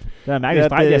 det er en mærkelig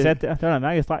streg,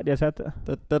 de har sat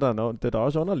der. Det er da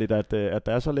også underligt, at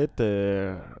der er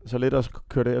så lidt at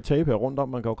køre det her tape her rundt om.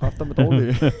 Man kan jo kræfter med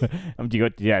dårlige. Jamen, de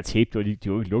der tape, de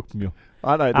kan jo ikke lugte dem jo.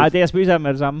 Nej, det jeg spiser med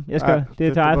det samme. Jeg skal,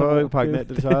 det tager jeg ikke pakke ned,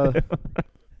 det tager jeg.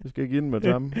 Jeg skal give den med det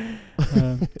samme.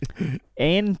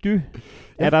 Ane Dy,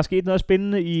 er der sket noget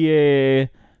spændende i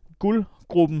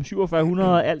guldgruppen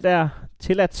 4700? Alt er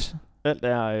tilladt. Alt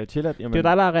er tilladt. Jamen, det er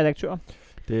dig, der er redaktør.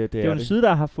 Det er jo en side,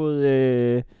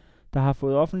 der har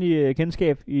fået offentlig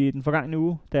kendskab i den forgangne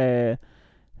uge, da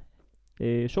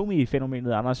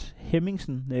Somi-fænomenet Anders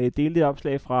Hemmingsen delte et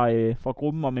opslag fra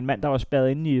gruppen om en mand, der var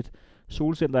spærret inde i et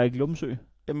solcenter i Glumsø.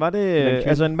 Jamen var det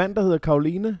altså en mand, der hedder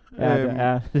Karoline? Ja, det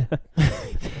er.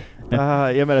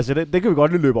 Jamen altså, det kan vi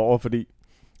godt lige løbe over, fordi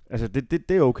altså,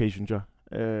 det er okay, synes jeg.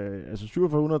 Altså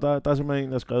 4700, der er simpelthen en,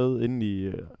 der er skrevet inde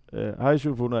i hej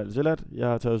 4700, alt tilladt. Jeg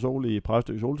har taget sol i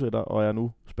Præstø solsætter, og jeg er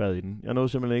nu spærret inde. Jeg nåede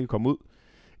simpelthen ikke at komme ud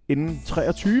inden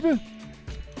 23.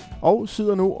 Og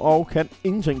sidder nu og kan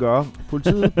ingenting gøre.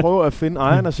 Politiet prøver at finde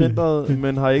ejeren af centret,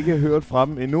 men har ikke hørt fra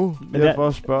dem endnu.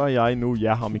 Derfor spørger jeg nu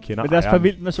jer, om I kender ejeren. Men det er for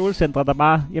vildt med solcentre, der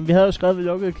bare... Jamen, vi havde jo skrevet, at vi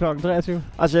lukkede kl. 23.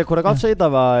 Altså, jeg kunne da godt se, at der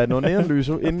var noget neonlys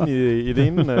inde i det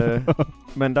ene,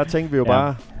 men der tænkte vi jo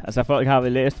bare... Altså, folk har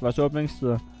vel læst vores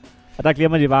åbningstider. Og der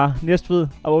glemmer de bare Næstved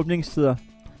og åbningstider.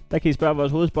 Der kan I spørge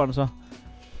vores hovedsponsor.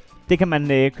 Det kan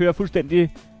man køre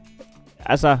fuldstændig...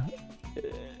 Altså...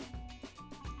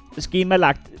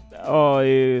 skemalagt og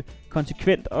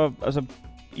konsekvent og altså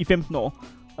i 15 år.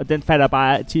 Og den falder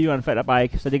bare, 10'eren falder bare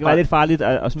ikke. Så det kan være lidt farligt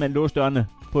at simpelthen låse dørene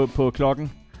på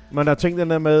klokken. Man har tænkt den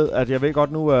der med, at jeg ved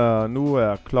godt, nu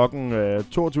er klokken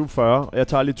 22.40, og jeg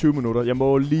tager lige 20 minutter. Jeg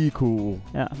må lige kunne...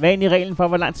 Ja. Hvad er egentlig reglen for,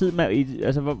 hvor lang tid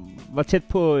hvor tæt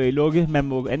på lukke man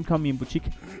må ankomme i en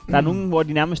butik? Der er nogen, hvor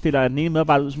de nærmest stiller den ene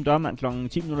medarbejder ud som dørmand klokken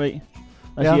 10 minutter i.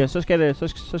 Og siger,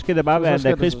 så skal det bare være en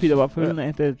lakridspil op for hylden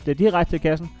af. Det er direkte til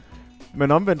kassen.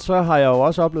 Men omvendt, så har jeg jo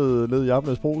også oplevet ned i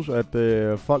Japnes Bros, at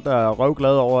folk, der er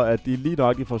røvglade over, at de lige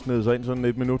nok får snedet sig ind sådan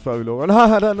et minut før vi lukker. Nå,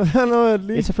 der er noget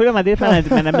lige. Ja, så føler man det,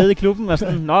 man er med i klubben og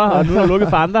sådan, og nu er der lukket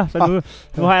for andre, så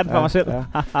nu har jeg den for mig selv.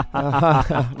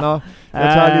 Nå,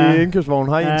 jeg tager lige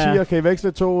indkøbsvognen. Har I en 10'er? Kan I veksle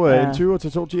en 20'er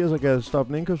til 2 10'er, så kan jeg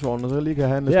stoppe en indkøbsvogn, og så lige kan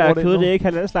have en stort ind. Ja, kød det er ikke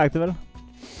halalslagtet, vel?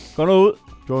 Gå nu ud.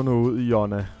 Gå nu ud,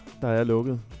 Jonna. Der er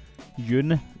lukket.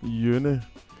 Jønne.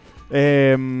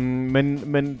 Men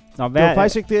det var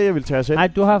faktisk ikke det, jeg ville tage selv. Nej,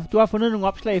 du har fundet nogle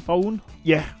opslag fra ugen.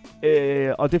 Ja,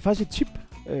 og det er faktisk et tip,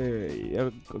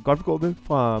 jeg godt vil gå med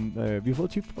fra... vi har fået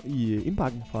et tip i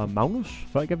indbakken fra Magnus.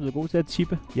 Folk er blevet gode til at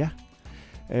tippe. Ja.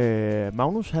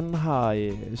 Magnus, han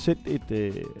har sendt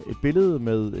et billede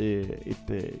med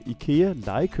et IKEA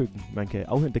legekøkken, man kan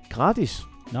afhente gratis.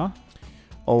 Nå.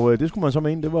 Og det skulle man så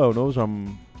mene, det var jo noget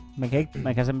som... Man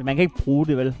kan ikke bruge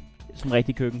det, vel? Som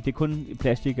rigtig køkken. Det er kun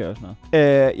plastik og sådan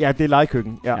noget. Ja, det er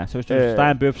legekøkken. Ja. Så hvis du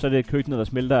steger en bøf, så er det køkkenet, der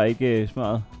smelter, og ikke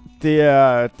smøret.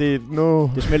 Det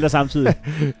smelter samtidig.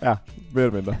 Ja, mere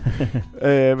eller mindre.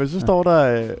 Men så står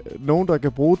der nogen, der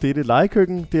kan bruge dette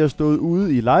legekøkken. Det har stået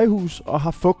ude i legehus og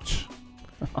har fugt.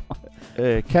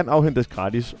 Kan afhentes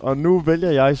gratis. Og nu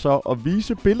vælger jeg så at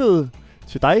vise billedet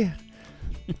til dig.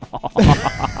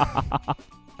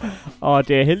 Og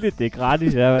det er heldigt, det er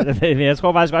gratis. Jeg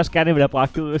tror faktisk også gerne, jeg ville have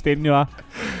bragt det ud, hvis det endelig var.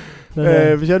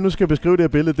 Hvis jeg nu skal beskrive det her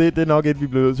billede, det er nok et, vi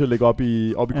bliver nødt til at lægge op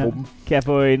i gruppen. Kan jeg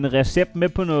få en recept med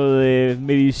på noget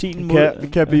medicin mod...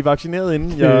 Kan jeg blive vaccineret,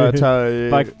 inden jeg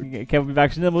tager... Kan jeg blive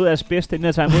vaccineret mod asbest, inden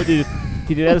jeg tager imod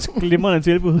de der glimrende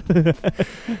tilbud?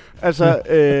 Altså,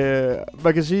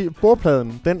 man kan sige,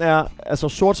 bordpladen, den er altså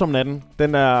sort som natten.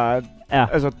 Den er... Ja.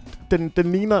 Altså, den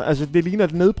ligner... Altså, det ligner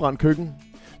et nedbrændt køkken.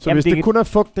 Så jamen, hvis det kun er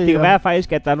fugt, det her... Det kan være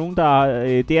faktisk, at der er nogen, der...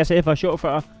 det jeg sagde for sjov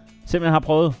før, simpelthen har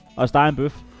prøvet at stege en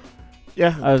bøf.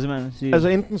 Ja, altså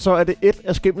enten så er det et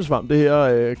af skimmelsvamp, det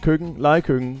her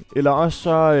legekøkken, eller også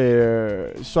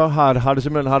så har det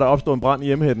simpelthen der opstået en brand i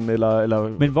hjemmeheden,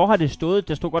 eller... Men hvor har det stået?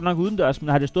 Det stod godt nok udendørs, men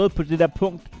har det stået på det der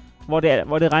punkt, hvor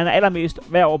det regner allermest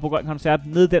hver år på Grøn Koncert,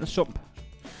 nede den sump?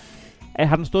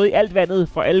 Har den stået i alt vandet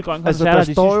for alle Grøn Koncerter de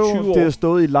sidste 20 år? Det er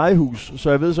stået i legehus, så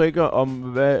jeg ved så ikke om,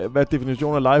 hvad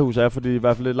definitionen af legehus er, fordi det er i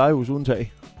hvert fald et legehus uden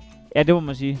tag. Ja, det må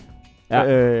man sige.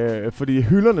 Ja. Fordi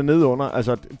hylderne nedunder,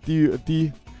 altså de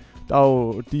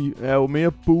er jo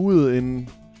mere buet end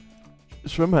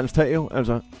svømmehallstag,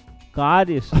 altså.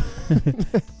 Gratis.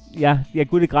 Ja,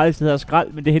 gud, det er gratis, det hedder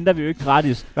skrald, men det henter vi jo ikke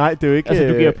gratis. Nej, det er jo ikke... Altså,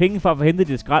 du giver penge for at få hentet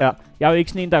dit skrald. Ja. Jeg er jo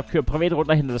ikke sådan en, der kører privat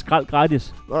rundt og henter skrald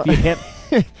gratis. Vi kan.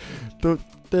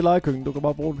 Det er legekøkken, du kan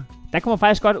bare bruge det. Der kunne man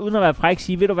faktisk godt, uden at være fræk,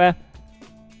 sige, ved du hvad,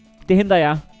 det henter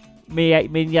jeg.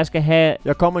 Men jeg skal have...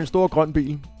 Jeg kommer i en stor grøn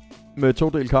bil med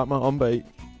 2-del kammer om bag.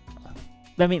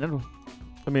 Hvad mener du?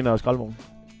 Jeg mener skraldvogn.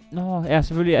 Nå, ja,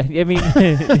 selvfølgelig. Jeg mener...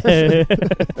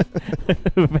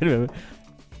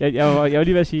 Jeg vil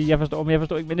lige ved at sige, jeg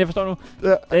forstår ikke, men jeg forstår nu.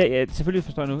 Ja. Selvfølgelig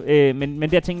forstår jeg nu.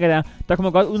 Men der tænker jeg der kunne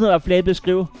man godt uden at være flabet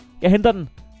skrive, jeg henter den,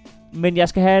 men jeg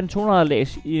skal have en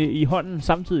 200-lags i hånden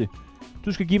samtidig.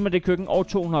 Du skal give mig det køkken over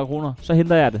 200 kroner, så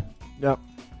henter jeg det. Ja.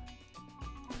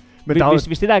 Men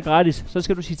hvis det der er gratis, så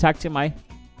skal du sige tak til mig.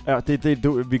 Ja,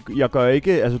 jeg gør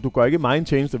ikke, altså du gør ikke mig en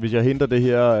tjeneste, hvis jeg henter det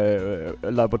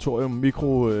her laboratorium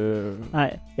mikro.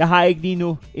 Nej, jeg har ikke lige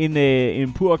nu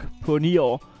en purk på 9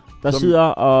 år, der sidder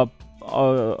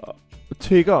og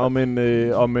tigger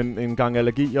om en gang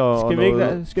allergi og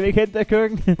noget. Skal vi ikke hente det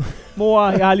køkken? Mor,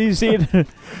 jeg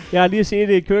har lige set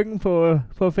et køkken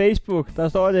på Facebook, der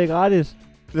står det er gratis.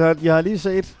 Jeg har lige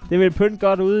set. Det vil pynte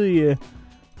godt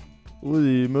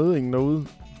ude i mødingen derude.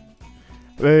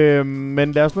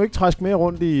 Men lad os nu ikke træske mere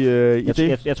rundt i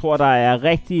det. Jeg tror, der er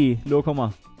rigtige lokummer.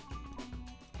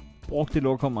 Brugte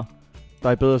lokummer. Der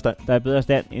er i bedre stand. Der er i bedre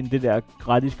stand end det der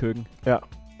gratis køkken. Ja.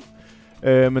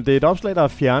 Men det er et opslag, der er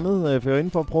fjernet. For jeg er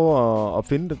inde for at prøve at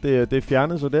finde det. Det er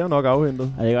fjernet, så det er jo nok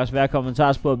afhentet. Det kan også være, at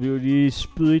kommentarsporet bliver lige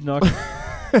spydigt nok.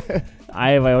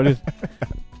 Ej, hvor ærgerligt.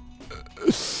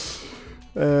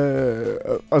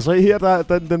 Og så her,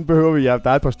 den behøver vi. Ja, der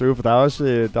er et par stykker, for der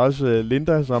er også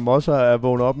Linda, som også er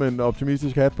vågnet op med en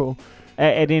optimistisk hat på.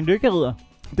 Er det en lykkeridder?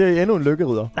 Det er endnu en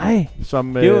lykkeridder. Nej,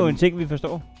 det er jo en ting, vi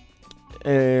forstår.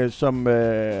 Som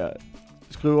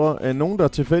skriver, nogen der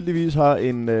tilfældigvis har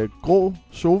en grå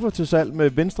sofa til salg med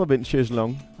venstrevendt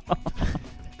chaiselong.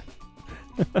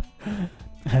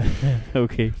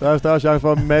 Okay. Der er større chance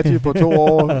for at Matti på 2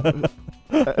 år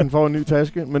han får en ny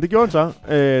taske, men det gjorde han så.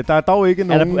 Der er dog ikke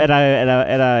nogen... Er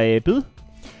der bid?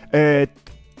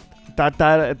 Der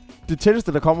er det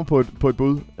tætteste, der kommer på et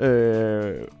bud.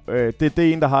 Det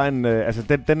er en, der har en...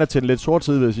 altså, den er til en lidt sort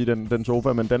side, vil jeg sige, den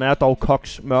sofa, men den er dog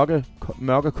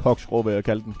mørke koksgrå, vil jeg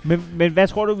kalde den. Men hvad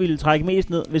tror du ville trække mest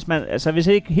ned, hvis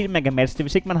ikke helt man kan matche det,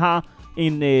 hvis ikke man har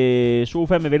en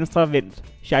sofa med venstrevendt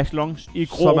chaiselong i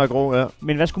grå? Som er grå, ja.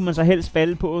 Men hvad skulle man så helst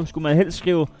falde på? Skulle man helst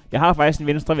skrive, jeg har faktisk en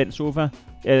venstrevendt sofa,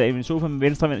 eller en sofa med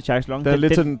venstrevendt chaiselong. Den er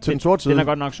lidt til den sorte side. Den er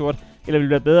godt nok sort. Eller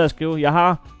ville det være bedre at skrive, jeg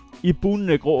har i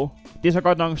bunende grå. Det er så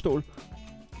godt nok en stol.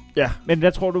 Ja. Men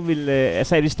hvad tror du vil...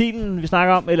 altså er det stilen, vi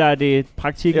snakker om, eller er det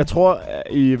praktikken? Jeg tror,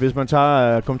 hvis man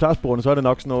tager kommentarsporene, så er det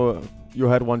nok sådan noget you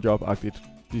had one job-agtigt.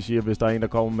 De siger, hvis der er en, der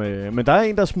kommer med... Men der er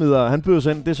en, der smider... Han byder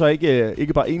sig ind. Det er så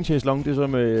ikke bare en chaiselong, det er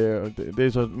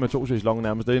så med 2 chaiselonger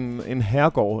nærmest. Det er en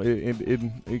herregård.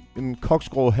 En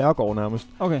koksgrå herregård nærmest.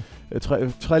 Okay.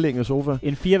 Trelænget sofa.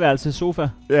 En 4-værelses sofa.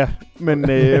 Ja, men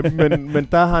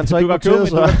der har han så ikke noteret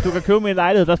sig. Du kan købe med en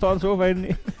lejlighed, der står en sofa inde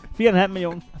i. 4,5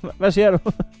 millioner. Hvad siger du?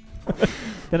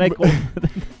 Den er ikke grå.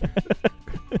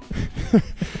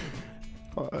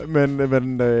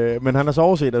 Men han har så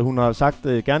overset, at hun har sagt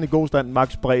gerne i god stand,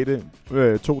 max bredde 2,20.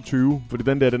 Fordi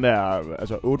den er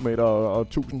altså 8 meter og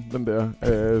 1000, den der.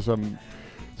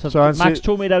 Så han max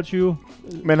 2,20 meter.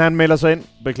 Men han melder sig ind.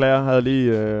 Beklager,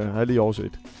 havde lige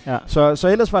overset. Ja. Så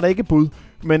ellers var der ikke bud.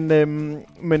 Men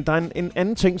der er en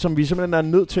anden ting, som vi simpelthen er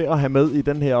nødt til at have med i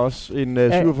den her også. En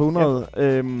 4700.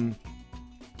 Ja.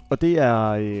 Og det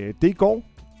er i går.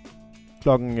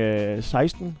 Klokken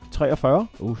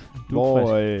 16:43.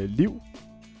 Hvor Liv,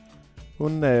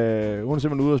 Hun er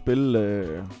simpelthen ude at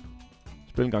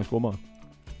spille en gang skummer.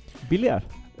 Billiard?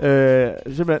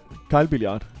 Simpelthen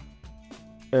kejlbilliard.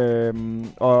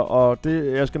 Og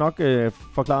det, jeg skal nok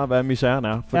forklare, hvad misæren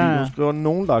er. Fordi nu skriver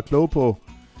nogen, der er kloge på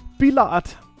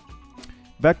billard.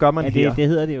 Hvad gør man her? Det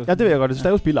hedder det jo. Ja, det ved jeg godt. Det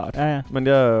staves billard. Ja. Men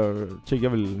jeg tænkte,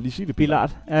 jeg vil lige sige det.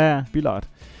 Billard. Ja. Billard.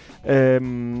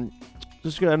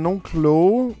 Så skal der nogen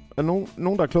kloge.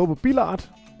 Nogen, der er kloge på billard.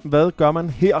 Hvad gør man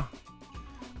her?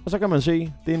 Og så kan man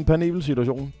se, det er en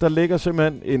panel-situation. Der ligger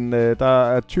simpelthen der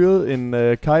er tyret en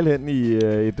kejl hen i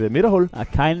et midterhul. Og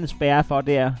kejlen spærrer for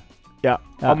det er. Ja,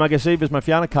 og man kan se, hvis man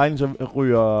fjerner kejlen, så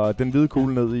ryger den hvide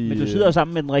kugle ned i... Men du sidder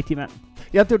sammen med den rigtige mand.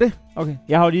 Ja, det er det. Okay.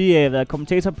 Jeg har jo lige været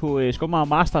kommentator på Skummer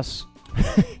Masters.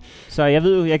 Så jeg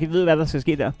ved, hvad der skal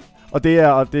ske der. Og det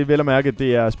er vel at mærke,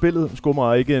 det er spillet skummer,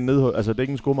 og ikke altså det er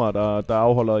ikke en skummer, der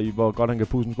afholder i, hvor godt han kan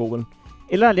pusse en sko, vel?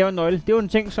 Eller lave en nøgle. Det er jo en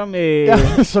ting, som... ja,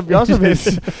 som vi også har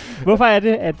vidst. Hvorfor er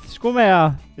det, at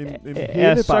skummager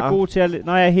er så gode til at...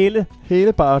 Når jeg er hele...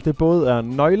 Hælebar, det både er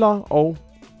nøgler og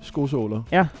skosåler.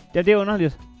 Ja, det er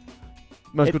underligt.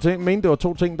 Man skulle mene, det var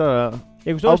to ting, der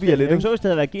jeg kunne så, hvis det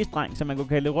havde været G-streng, så man kunne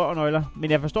kalde det rør og nøgler.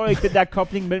 Men jeg forstår ikke den der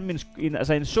kobling mellem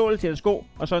en sål til en sko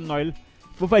og så en nøgle.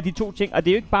 Hvorfor er de to ting? Og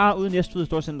det er jo ikke bare ude i Næstved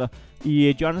Storcenter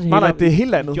i Johns Hæler. Nej, det er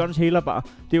helt andet. Johns Hælerbar.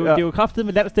 Det er jo kraftigt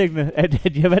med landsdækkende,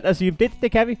 at de har valgt at sige,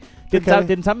 det kan vi. Det er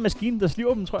den samme maskine, der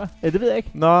sliver dem, tror jeg. Ja, det ved jeg ikke.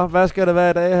 Nå, hvad skal det være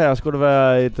i dag her? Skulle det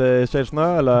være et sæt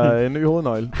snør eller en ny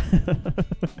hovednøgle?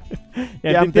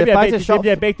 Jamen, det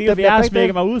bliver begge dele. Jeg har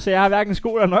smækket mig ud, så jeg har hverken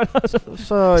sko eller nøgler.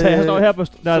 Så jeg står her på...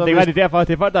 Nå, det er derfor.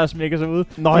 Det er folk, der har smækket sig ud.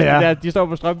 Nå ja. De står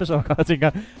på strømpesokker og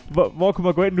tænker, hvor kunne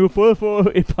man gå ind nu? Både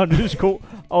få et par nye sko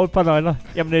og et par nøgler.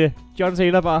 Jamen, John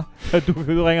Saylor bare.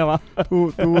 Du ringer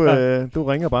bare. Du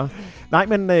ringer bare. Nej,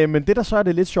 men det der så er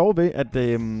det lidt sjovt ved,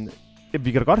 at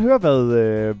vi kan da godt høre,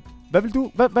 hvad vil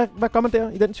du... Hvad gør man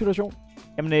der i den situation?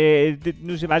 Jamen,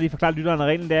 nu skal jeg bare lige forklare lytteren af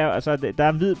reglen der. Altså, der er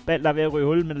en hvid bald, der er ved at ryge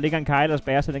hul, men der ligger en kejl og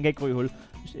spærrer, så den kan ikke ryge hul.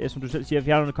 Som du selv siger,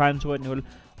 fjerner du kejlen, tror jeg den hul.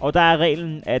 Og der er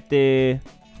reglen, at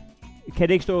kan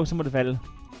det ikke stå, så må det falde.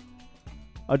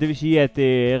 Og det vil sige, at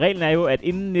reglen er jo, at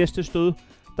inden næste stød,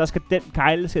 der skal den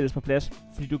kejle sættes på plads.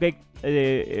 Fordi du kan ikke...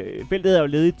 feltet er jo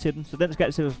ledigt til den, så den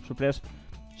skal sættes på plads.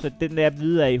 Så den der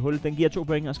hvide er i hul, den giver 2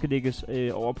 point og skal lægges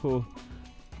over på...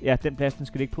 Ja, den plads, den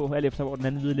skal ligge på, alt efter hvor den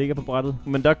anden hvide ligger på brættet.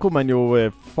 Men der kunne man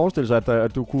jo forestille sig,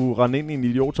 at du kunne rende ind i en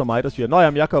idiot som mig, der siger, nå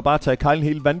jamen, jeg kan jo bare tage kejlen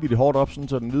helt vanvittigt hårdt op, sådan,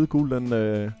 så den hvide kugle, den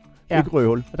ikke ryger i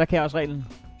hul. Og der kan jeg også reglen.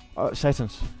 Og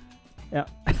satans. Ja.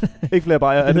 Ikke flere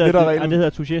bajer, er det der reglen? Og det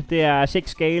hedder touché. Det er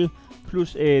 6 skale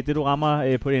plus det, du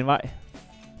rammer på din vej.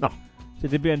 Nå. Så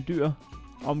det bliver en dyr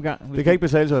omgang. Det kan ikke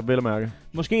betale sig, vel at mærke.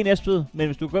 Måske i Næstved, men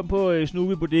hvis du går på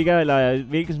Snoopy Bodega eller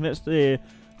hvilken som helst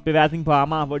beværtning på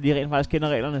Amager, hvor de rent faktisk kender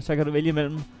reglerne, så kan du vælge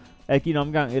mellem at give en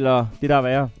omgang, eller det der er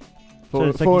værre. Få en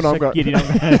omgang. Så giver de en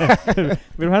omgang.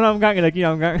 Vil du have en omgang, eller give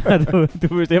en omgang? du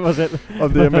bestemmer selv.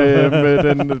 Om det er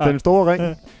med den store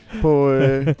ring på...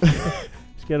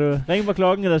 Skal du ringe på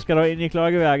klokken, eller skal du ind i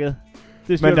klokkeværket?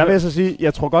 Men der vil jeg så sige,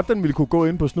 jeg tror godt, den ville kunne gå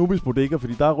ind på Snoopys Bodega,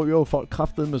 fordi der ryger jo folk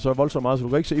kraftedeme med så voldsomt meget, så du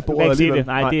kan ikke se bordet alligevel. Det.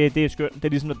 Nej, det er skønt. Det er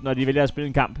ligesom, når de vælger at spille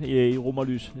en kamp i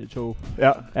romerlys tog.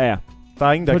 Ja. Der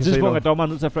er ingen, der på kan se et tidspunkt er dommeren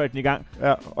nødt til at fløjte den i gang.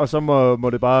 Ja, og så må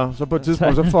det bare... Så på et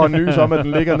tidspunkt, så får en nys om, at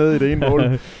den ligger nede i det ene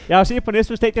mål. Jeg har set på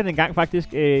Næstved Stadion en gang,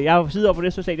 faktisk. Jeg har siddet over på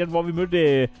Næstved Stadion, hvor vi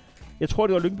mødte... jeg tror,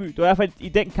 det var Lyngby. Det var i hvert fald i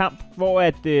den kamp, hvor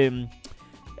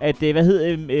hvad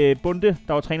hed Bunde,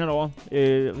 der var træneren over?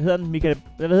 Hvad hedder han?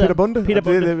 Peter Bunde? Peter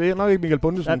Bunde. Det er nok ikke Michael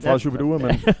Bundesen fra Shubidua,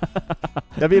 men...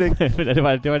 Jeg ved det ikke. det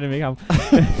var nemlig ikke ham.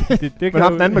 Men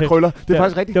ham den anden med krøller. Det er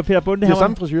faktisk rigtigt. Det var Peter Bunde. Det er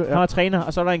samme frisyr, Han var træner,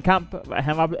 og så var der en kamp...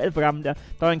 Han var alt for gammel der.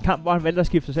 Der var en kamp, hvor han valgte at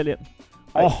skifte sig selv ind.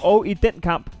 Og i den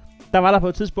kamp, der var der på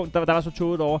et tidspunkt, der var så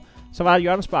toget over. Så var der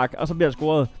hjørnespark, og så bliver der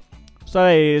scoret.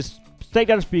 Så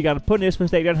stadionspeakeren på Næstved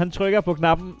Stadion, han trykker på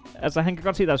knappen. Altså, han kan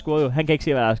godt se, der er scoret jo. Han kan ikke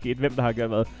se, hvad der er sket. Hvem der har gjort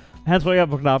hvad. Han trykker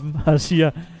på knappen og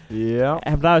siger... Ja.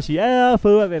 Han plejer at sige, ja,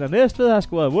 fodboldvenner Næstved har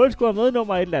scoret målscorer med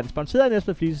nummer 1 eller andet. Sponsoreret af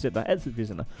Næstved Flisecenter. Altid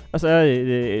Flisecenter. Og så...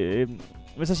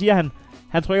 men så siger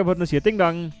han trykker på den og siger, ding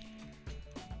dong.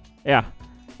 Ja.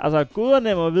 Altså,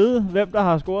 guderne må vide, hvem der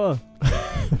har scoret.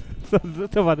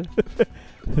 så var det.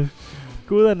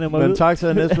 Guderne må vide. Men tak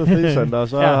til Næstved Flisecenter, og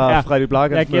så har Freddy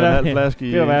Blakker smidt en halv flaske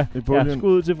i puljen. Ja,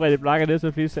 skud til Freddy Blakker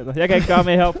Næstved Flisecenter. Jeg kan ikke gøre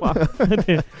med herfra. Det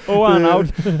er over and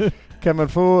out. Kan man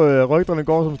få rygterne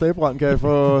går som stagbrand? Kan jeg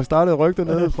få startet rygter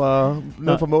ned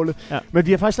fra målet? Ja. Men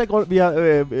vi har faktisk ikke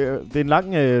det er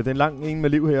en lang en med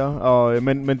liv her, og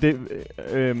men det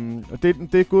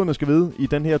er guderne skal vide i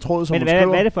den her tråd, som men hvad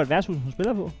er det for et værtshus, hun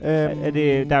spiller på? Er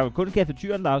det, der er jo kun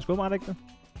Cafetyren, der har skumret, ikke det?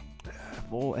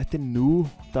 Hvor er det nu?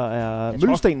 Der er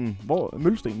Møllestenen. Hvor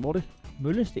er det?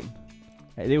 Møllesten?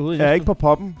 Ja, det er ude i Jeg er ikke på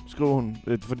poppen, skriver hun.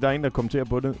 Fordi der er en, der kommenterer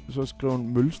på det. Så skriver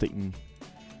hun Møllestenen.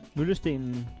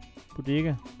 Møllestenen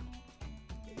Bodega.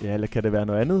 Ja, eller kan det være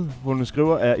noget andet? Hun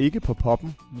skriver, er ikke på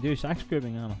poppen. Men det er jo i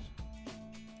Sakskøbing, Anders.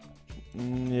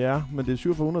 Ja, men det er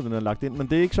 4700, den er lagt ind. Men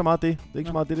det er ikke så meget det. Det er ikke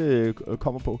så meget det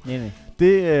kommer på. Nej.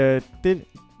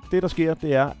 Det, der sker,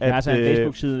 det er, at... Der er altså en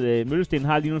Facebook-side. Møllestenen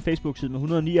har lige nu en Facebook-side med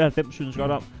 199, synes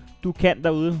godt om. Du kan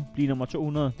derude blive nummer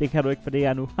 200. Det kan du ikke, for det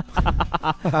er nu.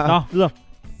 Nå, videre.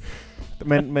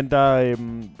 Men der...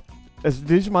 altså, det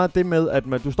er lige så meget det med, at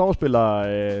du står og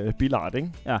spiller billard, ikke?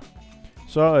 Ja.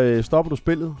 Så stopper du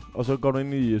spillet, og så går du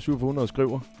ind i 700 og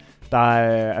skriver. Der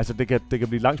er, altså, det kan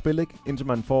blive et langt spil, ikke? Indtil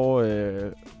man får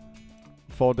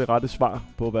det rette svar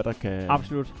på, hvad der kan...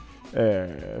 Absolut.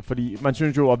 Fordi man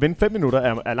synes jo, at vente 5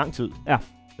 minutter er lang tid. Ja.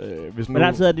 Hvor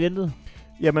lang tid er det ventet?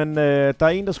 Jamen, der er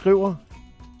en, der skriver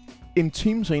en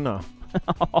time senere.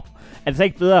 Er det så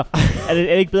ikke bedre? er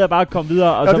det ikke bedre bare at komme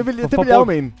videre? Og ja, så det vil jeg jo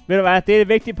mene. Ved du hvad, det er et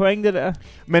vigtigt point, det der.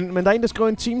 Men der er en, der skriver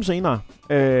en time senere.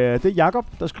 Det er Jakob,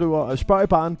 der skriver, spørg i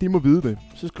baren, de må vide det.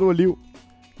 Så skriver Liv,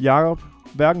 Jakob,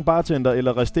 hverken bartender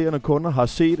eller resterende kunder har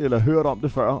set eller hørt om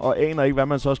det før, og aner ikke, hvad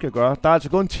man så skal gøre. Der er altså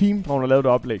gået en time, hvor hun har lavet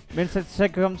det oplæg. Men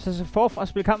så forfra,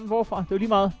 spille kampen forfra. Det er jo lige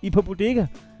meget. I er på bodega.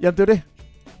 Jamen, det er det.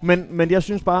 Men jeg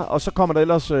synes bare, og så kommer der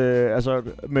ellers, altså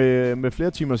med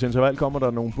flere timers interval, kommer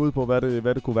der nogle bud på,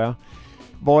 hvad det kunne være.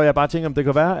 Hvor jeg bare tænker, om det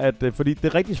kan være, at fordi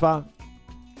det rigtige svar,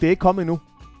 det er ikke kommet endnu.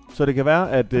 Så det kan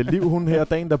være, at Liv, hun her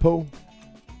dagen derpå,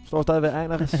 står stadig ved,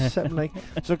 aner det simpelthen ikke.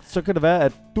 Så kan det være,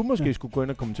 at du måske skulle gå ind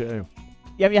og kommentere jo.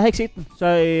 Jamen, jeg har ikke set den,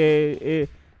 så...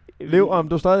 Liv, om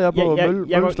du stadig er på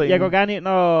Møllestenen. Jeg går gerne ind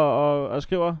og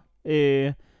skriver...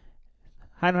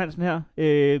 Hej nu Hansen her.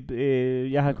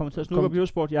 Jeg har kommenteret Snooker på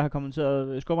Eurosport. Jeg har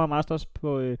kommenteret Skummer Masters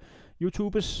på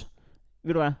YouTubes.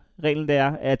 Ved du hvad? Reglen det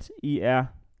er, at I er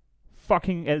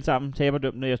fucking alle sammen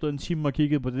taberdømmende. Jeg stod en time og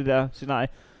kiggede på det der scenarie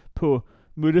på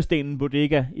Møllestenen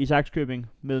Bodega i Sakskøbing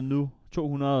med nu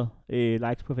 200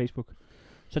 likes på Facebook.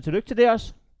 Så tillykke til det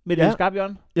også med det skarpe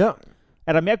hjørne. Ja.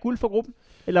 Er der mere guld for gruppen?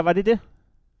 Eller var det det?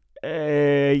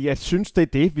 Jeg synes, det er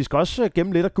det. Vi skal også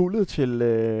gemme lidt af guldet til...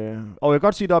 Og jeg kan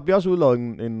godt sige, der bliver også udlået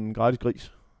en gratis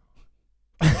gris.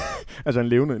 Altså en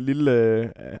levende lille... er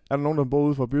der nogen, der bor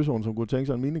ude fra byzonen, som kunne tænke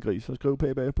sig en minigris, så skriv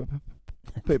PBA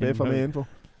for mere info.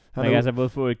 Man kan altså både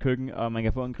få et køkken, og man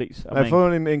kan få en gris. Og man kan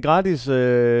få en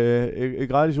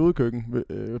gratis udekøkken,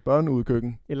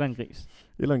 børneudekøkken. Eller en gris.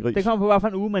 Det kommer på,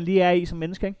 hvilken uge man lige er i som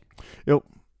menneske, ikke? Jo.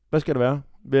 Hvad skal det være?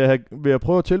 Vil jeg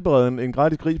prøve at tilberede en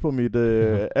gratis gris på mit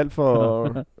alt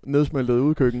for nedsmeltede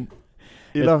udkøkken?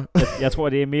 Eller? Jeg tror,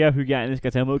 det er mere hygiejnisk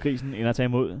at tage imod grisen, end at tage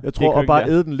imod jeg tror, at bare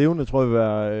æde den levende, tror jeg vil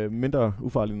være mindre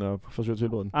ufarligt, end at forsøge at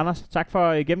tilberede den. Anders, tak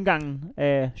for gennemgangen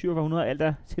af 4700 alt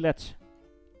er tilladt.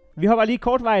 Vi hopper lige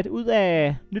kortvarigt ud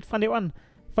af Nyt fra Nævren,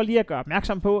 for lige at gøre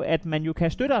opmærksom på, at man jo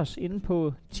kan støtte os inde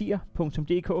på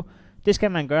tier.dk. Det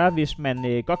skal man gøre, hvis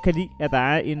man godt kan lide, at der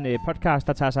er en podcast,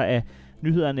 der tager sig af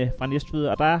nyhederne fra Næstved.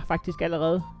 Og der er faktisk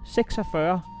allerede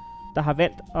 46, der har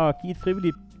valgt at give et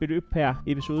frivilligt beløb per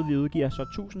episode, vi udgiver. Så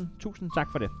tusind tak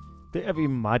for det. Det er vi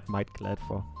meget, meget glade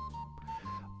for.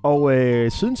 Og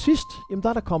siden sidst, jamen der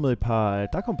er der kommet et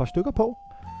par stykker på.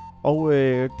 Og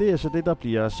det er så det, der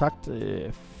bliver sagt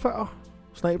før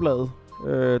snabladet.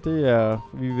 Det er,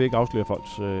 vi vil ikke afsløre folks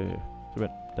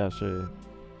deres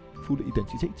fulde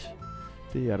identitet.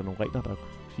 Det er der nogle regler, der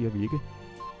siger, vi ikke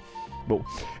må.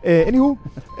 Anywho,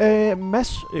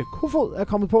 Mads Kofod er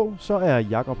kommet på. Så er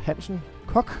Jakob Hansen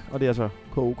Kok, og det er altså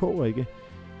KOK og ikke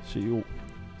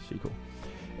COCK.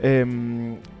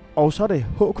 Og så er det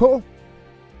HK.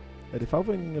 Er det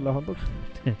fagforeningen eller håndbold?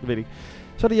 Det ved jeg ikke.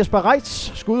 Så er det Jesper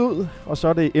Reitz, skud ud, og så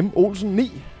er det M. Olsen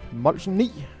 9, Molsen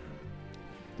 9.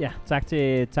 Ja, tak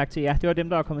til jer. Det var dem,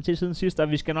 der er kommet til siden sidst,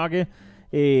 og vi skal nok lade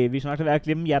være at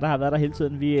glemme jer, der har været der hele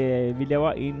tiden. Vi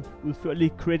laver en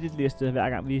udførlig creditliste, hver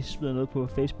gang vi smider noget på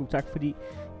Facebook. Tak fordi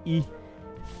I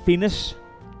findes.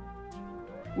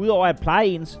 Udover at pleje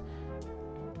ens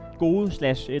gode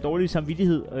 / dårlige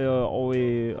samvittighed,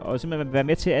 og simpelthen være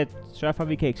med til at sørge for, at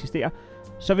vi kan eksistere,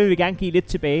 så vil vi gerne give lidt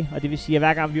tilbage, og det vil sige, at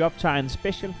hver gang vi optager en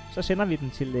special, så sender vi den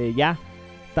til jer,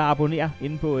 der abonnerer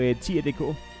inde på tier.dk.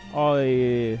 Og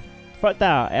folk,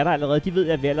 der er der allerede, de ved,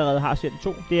 at vi allerede har sendt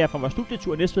 2. Det er fra vores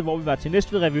studietur Næstved, hvor vi var til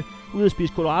Næstved Revy, ude at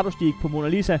spise Colorado-stik på Mona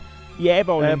Lisa i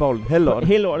A-bowlen. Hele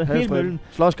lortet. Hele møllen.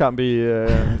 Slåskamp i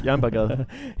Jernberggade.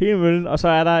 Hele møllen. Og så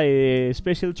er der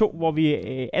special 2, hvor vi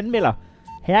anmelder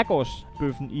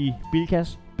herregårdsbøffen i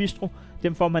Bilkas Bistro.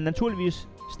 Dem får man naturligvis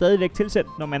stadigvæk tilsendt,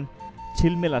 når man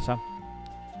tilmelder sig.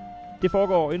 Det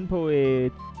foregår inde på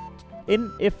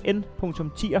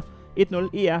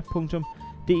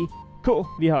nfn.tier10er.dk.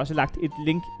 Vi har også lagt et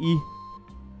link i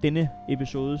denne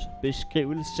episodes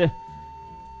beskrivelse.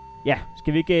 Ja,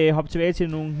 skal vi ikke hoppe tilbage til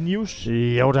nogle news?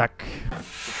 Jo, tak.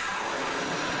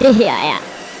 Det her er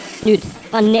nyt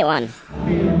fra Nævren.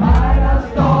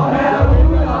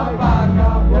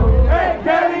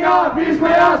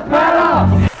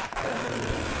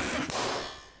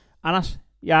 Anders,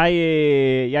 jeg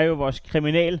er jo vores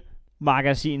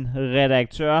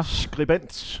kriminalmagasin-redaktør.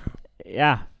 Skribent.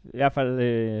 Ja, i hvert fald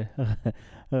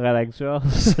redaktør.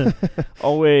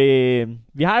 Og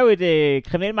vi har jo et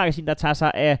kriminalmagasin, der tager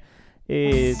sig af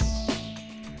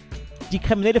de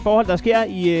kriminelle forhold, der sker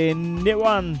i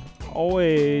Nævren og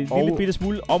lille bitte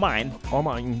smule omegn.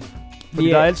 Fordi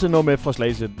der er altid noget med fra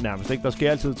Slagelse nærmest, ikke? Der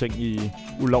sker altid ting i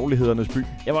ulovlighedernes by.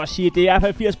 Jeg vil også sige, at det er i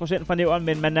hvert fald 80% fra Nævren,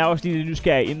 men man er også lige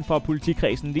nysgerrig inden for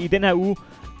politikredsen. I den her uge,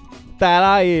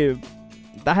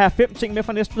 der har jeg 5 ting med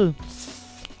fra Næstved.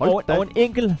 Og en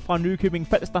enkelt fra Nykøbing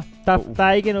Falster. Der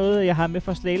er ikke noget, jeg har med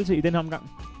fra Slagelse i den her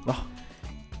omgang.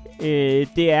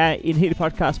 Det er en hel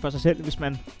podcast for sig selv, hvis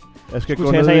man jeg skal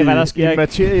skulle tage sig af, hvad der sker i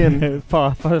materien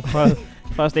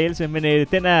for Slagelse. Men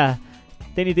den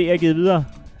idé er givet videre.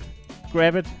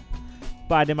 Grab it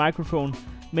by the microphone.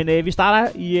 Men vi starter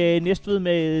i Næstved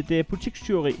med et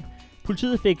butikstyveri.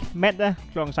 Politiet fik mandag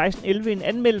kl. 16.11 en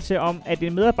anmeldelse om, at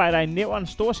en medarbejder i Nævren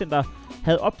Storcenter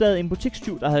havde opdaget en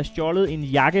butikstyv, der havde stjålet en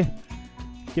jakke.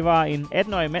 Det var en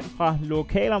 18-årig mand fra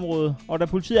lokalområdet, og da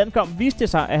politiet ankom, viste det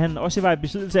sig, at han også var i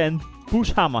besiddelse af en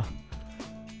bushammer.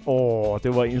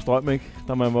 Det var en strøm, ikke?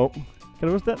 Da man var ung. Kan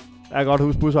du huske den? Jeg kan godt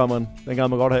huske bushammeren. Den kan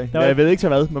man godt have. Jeg ved ikke til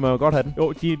hvad, men man kan godt have den.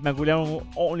 Jo, man kunne lave nogle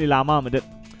ordentlige lammer med den.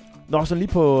 Nå, sådan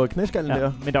lige på knæskallen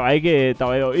der. Men der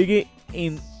var jo ikke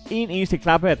en eneste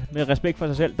klaphat med respekt for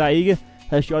sig selv, der ikke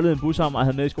havde stjålet en bushammer og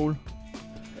havde med i skole.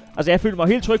 Altså, jeg følte mig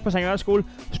helt tryg på Sankt Jørgens skole.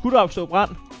 Skulle der opstå brand?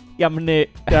 Jamen,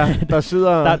 der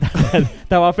sidder...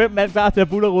 der var 5 mand klar til at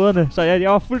bulle ruderne, så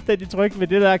jeg var fuldstændig tryg med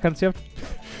det der koncept.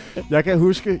 Jeg kan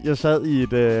huske, jeg sad i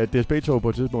et DSB-tog på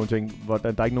et tidspunkt og tænkte, hvor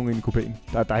der er ikke nogen inde i kupéen.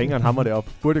 Der hænger en hammer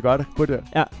deroppe. Burde det gøre det? Burde det?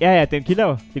 Ja, den kilder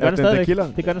jo. Det gør den stadigvæk.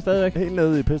 Det gør den stadigvæk. Helt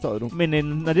nede i pistøjet nu. Men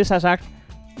når det så er sagt...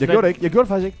 Jeg gjorde det ikke. Jeg gjorde det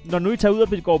faktisk ikke. Når nu I tager ud og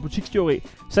begår butikstyveri,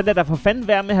 så lad der for fanden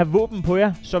være med at have våben på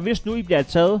jer. Så hvis nu I bliver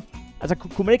taget... Altså,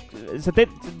 kunne man ikke... Altså,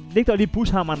 læg der lige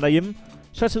bushammeren derhjemme.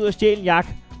 Så tager ud og stjæle en jakke.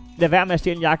 Lad være med at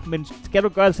stjæle en jakke. Men skal du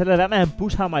gøre det, så lad være med at have en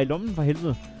bushammer i lommen for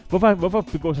helvede. Hvorfor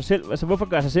begå sig selv? Altså, hvorfor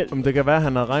gøre sig selv? Jamen, det kan være, at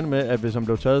han har regnet med, at hvis han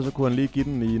blev taget, så kunne han lige give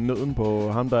den i nøden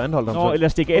på ham, der anholdt ham. Nå, eller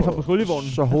stikke af fra patruljevognen.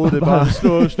 Så hovedet det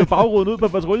bare... slå bagruden ud på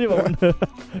patruljevognen.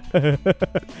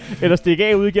 Eller stikke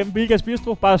af ud igennem Bilkas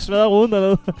Bistro. Bare smadre ruden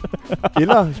dernede.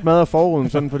 Eller smadre forruden,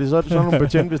 sådan, fordi så er det sådan nogle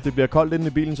betjent, hvis det bliver koldt inde i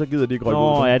bilen, så gider de ikke rykke ud.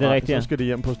 Nå, ja, det er rigtigt. Så skal de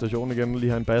hjem på stationen igen og lige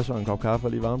have en basse og en kop kaffe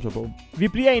og lige varme sig på. Vi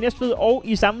bliver i Næstved og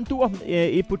i samme dur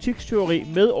et butikstyveri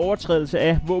med overtrædelse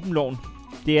af våbenloven.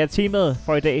 Det er temaet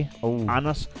for i dag,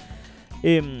 Anders.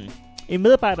 En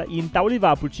medarbejder i en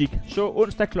dagligvarebutik så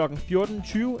onsdag kl.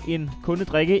 14.20 en kunde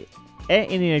drikke af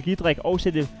en energidrik og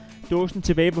sætte dåsen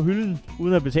tilbage på hylden,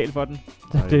 uden at betale for den.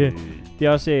 Det er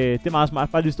også det er meget smart.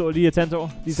 Bare lige stå lige og tage en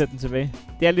tår, lige sætte den tilbage.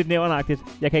 Det er lidt nævnagtigt.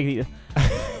 Jeg kan ikke lide det.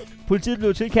 Politiet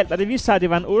blev tilkaldt, og det viste sig, at det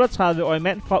var en 38-årig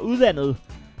mand fra udlandet,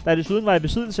 der desuden var i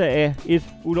besiddelse af et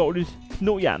ulovligt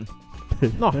knogjern.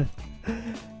 Nå.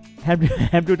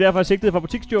 Han blev derfor sigtet for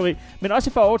butikstyveri, men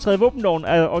også for at overtræde våbenloven,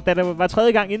 og da der var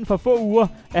 3. gang inden for få uger,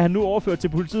 er han nu overført til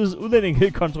politiets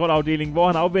udlændingekontrolafdeling, hvor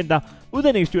han afventer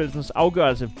Udlændingsstyrelsens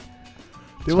afgørelse.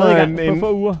 Det var på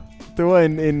få uger. Det var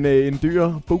en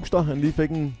dyr booster, han lige fik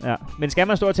en... Ja, men skal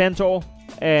man stå og tage en tår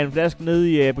af en flaske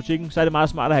nede i butikken, så er det meget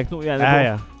smart at have knogjern på.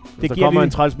 Ja. Det der kommer en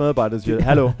træls medarbejder og siger,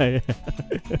 hallo.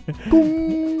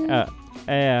 Ja.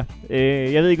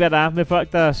 Jeg ved ikke, hvad der er med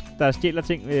folk, der stjæler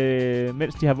ting,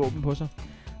 mens de har våben på sig.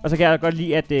 Og så kan jeg godt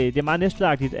lide, at det er meget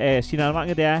næstværdigt, at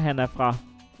signalementet det er, at han er fra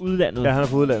udlandet. Ja, han er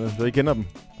fra udlandet, så I kender dem.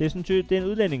 Det er sådan det er en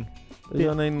udlænding.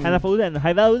 Han er fra udlandet. Har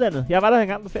I været udlandet? Jeg var der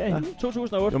engang på ferie i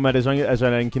 2008. Jo, men er det sådan, altså er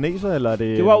det en kineser, eller er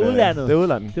det... Det var udlandet. Det er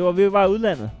udlandet. Vi var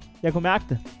udlandet. Jeg kunne mærke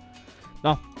det.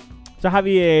 Nå, så har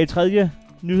vi tredje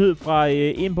nyhed fra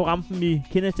en på rampen i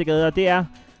Kindestegade, og det er,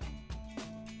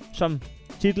 som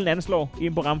titlen anslår,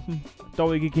 en på rampen,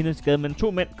 dog ikke i Kindestegade, men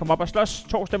 2 mænd kom op og slås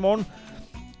torsdag morgen.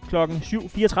 Klokken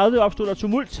 7.34 opstod der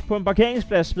tumult på en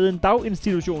parkeringsplads ved en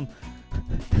daginstitution.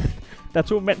 Der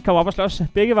 2 mænd kom op og slås.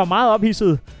 Begge var meget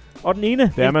ophidsede. Og den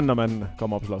ene... Det er man, når man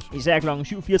kommer op og slås. Især klokken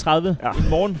 7.34 i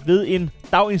morgen ved en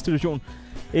daginstitution.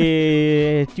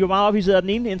 De var meget ophidsede, og den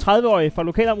ene, en 30-årig fra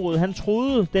lokalområdet, han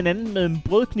troede den anden med en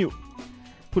brødkniv.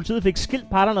 Politiet fik skilt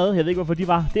parterne ad. Jeg ved ikke, hvorfor de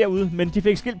var derude, men de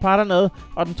fik skilt parterne ad,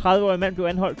 og den 30-årige mand blev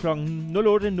anholdt kl. 08.08.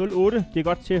 Det er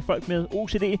godt til folk med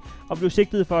OCD, og blev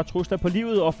sigtet for trusler på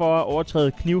livet og for at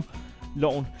overtræde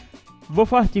knivloven.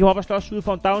 Hvorfor de kom op og slås ude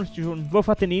foran daginstitutionen,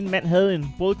 hvorfor den ene mand havde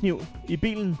en brødkniv i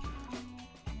bilen,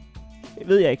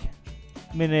 ved jeg ikke.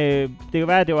 Men det kan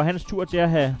være, at det var hans tur til at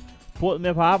have brød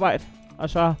med på arbejde, og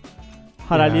så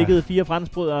har der ligget 4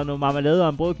 franskbrød og noget marmelade og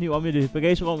en brødkniv om i det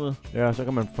bagagerummet. Ja, så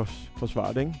kan man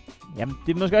forsvare det, ikke? Jamen,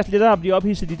 det er måske også lettere at blive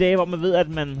ophidset de dage, hvor man ved, at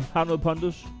man har noget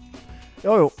pondus.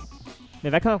 Jo. Men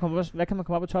hvad kan man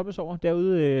komme op og toppes over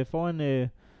derude foran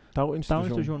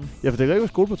daginstitutionen? Ja, for det er ikke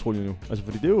skolepatrulje nu. Altså,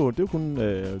 fordi det er jo kun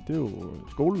det er jo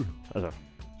skole. Altså,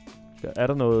 er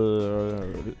der noget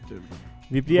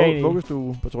vi bliver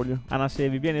vuggestuepatrulje? Anders,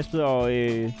 vi bliver næste og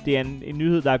det er en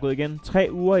nyhed, der er gået igen. 3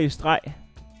 uger i streg.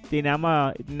 Det er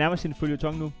nærmere sin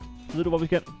føljeton nu. Ved du, hvor vi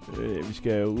skal? Vi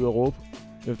skal ud og råbe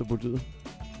efter politiet.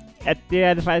 Ja, det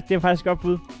er faktisk godt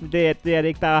bud. Det er det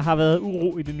ikke. Der har været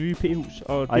uro i det nye P-hus.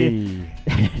 Og det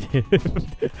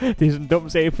er sådan en dum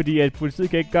sag, fordi at politiet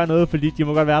kan ikke gøre noget, fordi de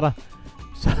må godt være der.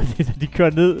 Så de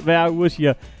kører ned hver uge og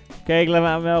siger, kan jeg ikke lade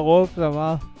være med at råbe så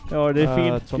meget? Jo, det er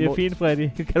fint. Det er fint, Freddy.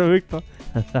 Kan du ikke på?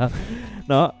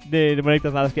 Nå, det må ikke,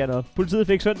 der snart sker noget. Politiet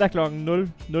fik søndag kl.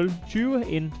 00:20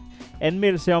 en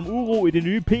anmeldelse om uro i det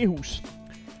nye P-hus.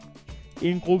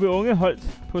 En gruppe unge holdt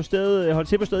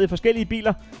til på stedet i forskellige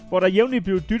biler, hvor der jævnligt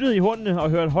blev dyttet i hornene og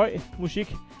hørt høj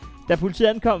musik. Da politiet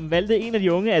ankom, valgte en af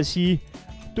de unge at sige,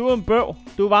 du er en bøv.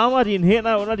 Du varmer dine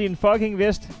hænder under din fucking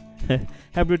vest.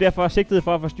 Han blev derfor sigtet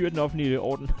for at forstyrre den offentlige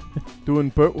orden. Du er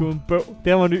en bøv. Du er en bøv.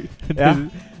 Det var ny. Ja.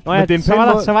 Nå ja, så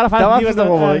var der faktisk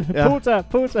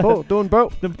Puta. Du er en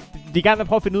bøv. De er gerne med at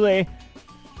prøve at finde ud af,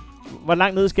 hvor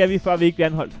langt ned skal vi, før vi ikke bliver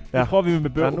anholdt. Ja. Nu prøver vi med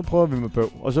bøv. Ja, nu prøver vi med bøv.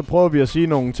 Og så prøver vi at sige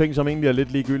nogle ting, som egentlig er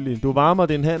lidt ligegyldige. Du varmer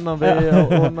dine hænder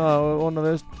under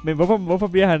vest. Men hvorfor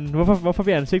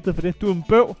bliver han sigtet for det? Du er en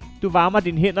bøv. Du varmer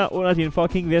dine hænder under din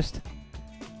fucking vest.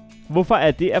 Hvorfor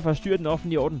er det at forstyrre den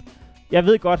offentlige orden? Jeg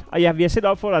ved godt, og vi har selv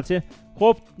opfordret til,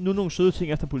 råb nu nogle søde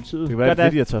ting efter politiet. Det kan være,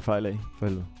 at jeg tager fejl af, for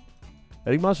helvede. Er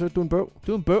det ikke meget sødt, du er en bøv?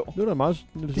 Du er en bøv. Det er da meget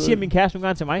det siger min kæreste nogle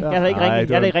gange til mig. Ja. Jeg har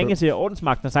ikke ringet til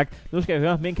ordensmagten og sagt, nu skal jeg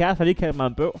høre, min kæreste har lige kaldt mig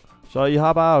en bøv. Så I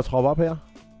har bare at troppe op her?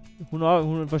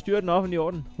 Hun forstyrrer den offentlige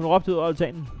orden. Hun råbte ud over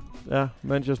altanen. Ja,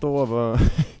 mens jeg stod og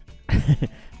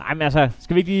Nej, men altså,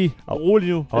 skal vi ikke lige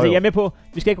roligt nu? Altså, jeg er med på,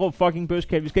 vi skal ikke råbe fucking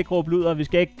bøskald, vi skal ikke råbe luder, vi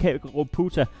skal ikke råbe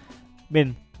puta.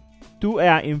 Men du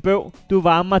er en bøv. Du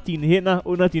varmer dine hænder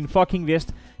under din fucking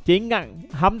vest. Det er ikke engang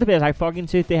ham, der bliver sagt fucking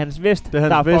til. Det er hans vest, det er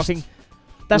hans der er fucking...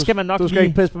 Der skal man nok Du skal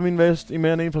ikke pisse på min vest i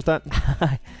mere end en forstand.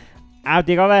 Det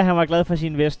kan godt være, at han var glad for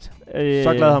sin vest.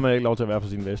 Så glad har man ikke lov til at være for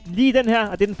sin vest. Lige den her,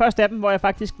 og det er den første af dem, hvor jeg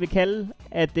faktisk vil kalde,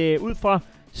 at ud fra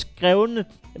skrevne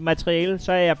materiale,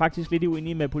 så er jeg faktisk lidt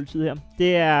uenig med politiet her.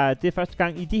 Det er første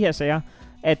gang i de her sager,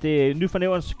 at Nyt fra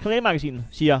Næverens kriminalmagasin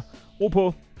siger, ro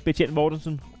på, betjent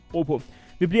Mortensen, ro på.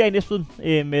 Vi bliver i næste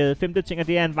med 5. ting, og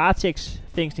det er en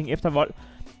varetægtsfængsling efter vold.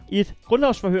 I et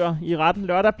grundlovsforhør i retten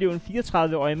lørdag blev en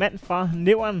 34-årig mand fra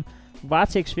Nævren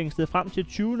varetægtsfængslet frem til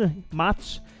 20.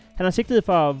 marts. Han er sigtet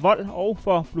for vold og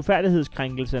for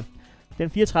blufærdighedskrænkelse.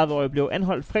 Den 34-årige blev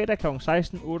anholdt fredag kl.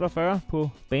 16:48 på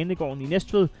Banegården i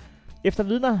Næstved. Efter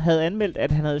vidner havde anmeldt,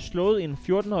 at han havde slået en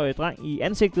 14-årig dreng i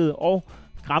ansigtet og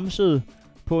gramset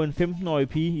på en 15-årig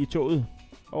pige i toget.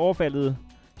 Overfaldet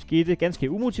skete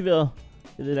ganske umotiveret.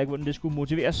 Jeg ved ikke, hvordan det skulle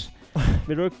motiveres.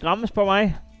 Vil du ikke grammes på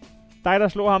mig? Dig, der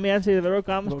slog ham i ansigtet, vil du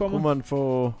ikke grammes på mig? Man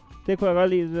få... Det kunne jeg godt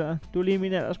lide, det der. Du er lige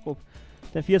min aldersgruppe.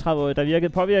 Den 34-årige, der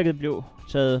virkede påvirket, blev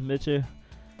taget med til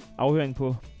afhøring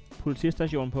på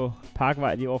politistationen på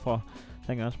Parkvej lige overfor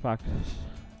Ringørnspark.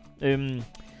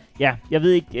 Ja, jeg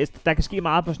ved ikke, der kan ske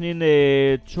meget på sådan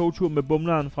en togtur med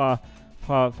bumleren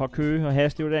fra Køge og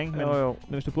Haslev der, ikke? Men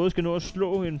hvis du både skal nå at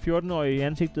slå en 14-årig i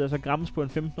ansigtet og så grammes på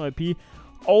en 15-årig pige,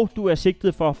 og du er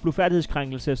sigtet for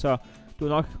blufærdighedskrænkelse, så du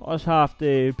nok også har haft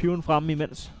piven fremme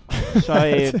imens. Så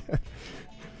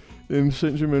det er en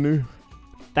sindssyg menu.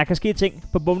 Der kan ske ting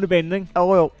på bumlebanen, ikke?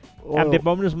 Jo. Jamen, det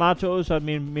bumlede så meget toget, så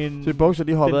min så bukser,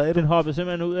 de hoppede af. Den hoppede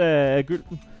simpelthen ud af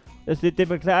gylden. Altså, det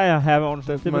beklager jeg, herre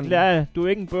Mortensen. Det beklager jeg. Du er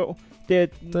ikke en bøv.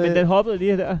 Men den hoppede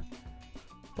lige der.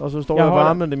 Og så står jeg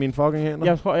varmet med mine fucking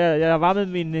hænder. Jeg har varmet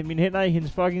mine hænder i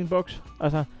hendes fucking buks.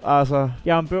 Altså.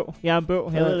 Jeg er en bøv. Jeg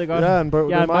ved det godt. Jeg er en bøv.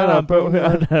 Det er mig, der er en bøv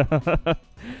her.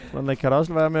 Men det kan da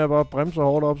også være med at bare bremse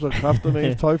hårdt op, så kraften med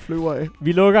ens tøj flyver af.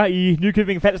 Vi lukker i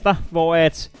Nykøbing Falster, hvor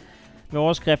at med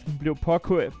overskriften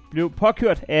blev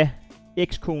påkørt af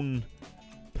ekskonen.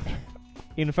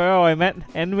 En 40-årig mand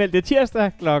anmeldte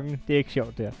tirsdag klokken... Det er ikke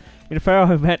sjovt, det her. En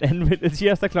 40-årig mand anmeldte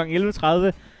tirsdag kl. 11:30,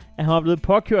 at han var blevet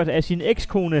påkørt af sin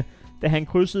ekskone, da han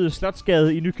krydsede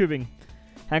Slotsgade i Nykøbing.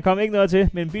 Han kom ikke noget til,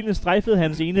 men bilen strejfede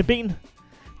hans ene ben.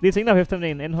 Lidt senere på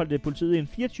eftermiddagen anholdte politiet en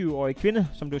 24-årig kvinde,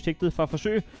 som blev sigtet for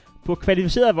forsøg på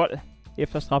kvalificeret vold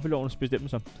efter straffelovens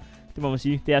bestemmelser. Det må man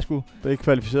sige. Det er sgu... Det er ikke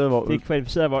kvalificeret vold. Det er ikke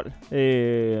kvalificeret vold.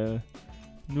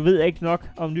 Nu ved jeg ikke nok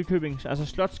om Nykøbing. Altså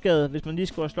Slotsgade, hvis man lige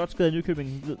skriver Slotsgade i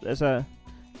Nykøbing, altså...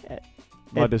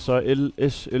 Var det så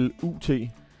LSLUT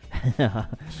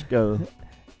skade?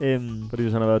 Fordi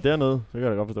hvis han har været dernede, så kan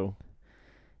jeg da godt forstå.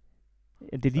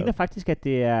 Det ligner faktisk, at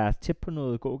det er tæt på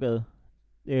noget gågade.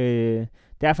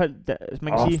 Derfor,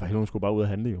 man kan sige... for helvede, hun skulle bare ud og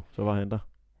handle jo. Så var han der.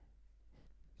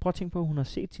 Prøv at tænke på, at hun har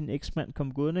set sin eksmand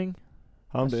komme gående, ikke?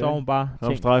 Ham og så hun bare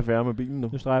ham strejfer jeg med bilen nu.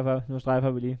 Nu strejfer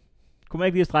vi lige. Kunne man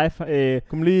ikke lige strejfe?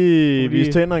 Kunne man lige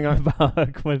vise tænder engang?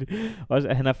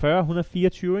 Også, han er 40, hun er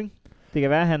 24, ikke? Det kan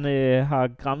være, at han har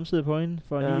gramset på hende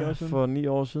for 9 år siden. For 9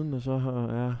 år siden, og så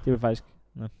har... Ja. Det var faktisk...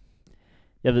 Nå.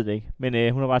 Jeg ved det ikke.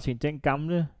 Men hun har bare tænkt, den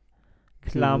gamle...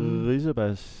 klamme...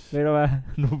 Risebas. Ved du hvad?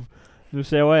 Nu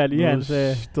saver jeg lige hans...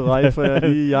 strejfer jeg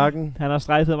lige jakken. Han har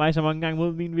strejfet mig så mange gange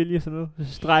mod min vilje, så nu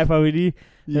strejfer vi lige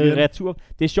retur.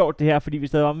 Det er sjovt det her, fordi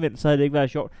hvis det havde omvendt, så havde det ikke været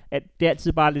sjovt. At det er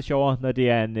altid bare lidt sjovere, når det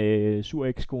er en sur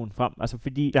ekskone frem. Altså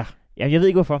fordi... Ja, jeg ved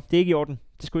ikke hvorfor. Det er ikke i orden.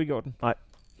 Det skulle ikke i orden. Nej.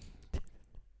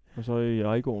 Og så i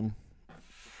Ejgården.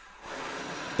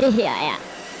 Det her er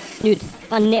nyt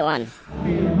fra Nævren.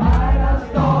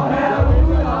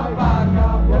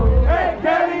 Hey,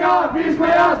 kællinger, vis med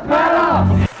jeres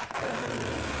patter!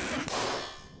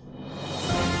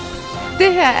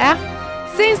 Det her er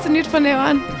seneste nyt fra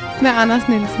Nævren med Anders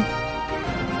Nielsen.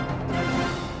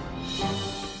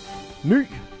 Ny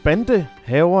bande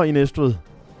haver i Næstved.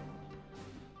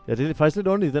 Ja, det er faktisk lidt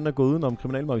underligt, den er gået udenom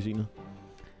Kriminalmagasinet.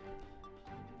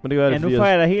 Men det gør det, nu får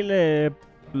jeg da helt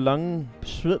lang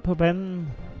sved på panden.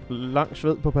 Lang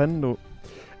sved på panden nu.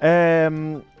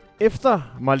 Efter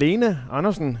Marlene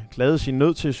Andersen klagede sin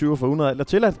nød til 4700 alt er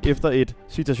tilladt efter et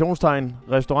citationstegn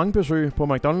restaurantbesøg på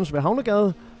McDonald's ved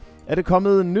Havnegade, er det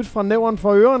kommet nyt fra Nævren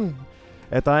for øren,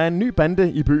 at der er en ny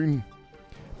bande i byen.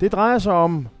 Det drejer sig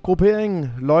om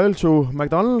grupperingen Loyal to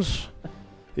McDonald's.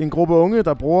 En gruppe unge,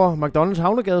 der bruger McDonald's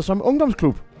Havnegade som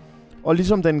ungdomsklub. Og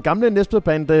ligesom den gamle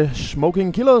Næstved-bande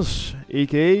Smoking Killers,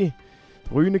 a.k.a.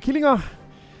 Rygende Killinger,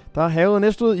 der havet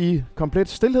Næstved i komplet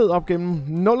stilhed op gennem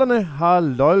nullerne, har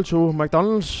Loyal to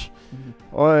McDonald's.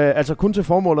 Og altså kun til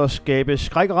formål at skabe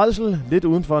skræk og rædsel lidt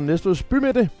uden for Næstveds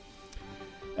bymidte.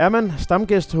 Er man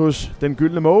stamgæst hos Den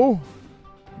Gyldne Måge,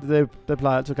 det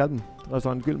plejer jeg altid at kalde dem,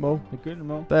 restaurant Gyldne Måge. Den Gyldne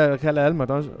Måge. Der kalder alle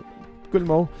McDonald's Gyldne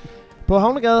Måge. På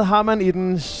Havnegade har man i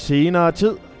den senere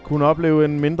tid kunne opleve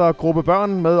en mindre gruppe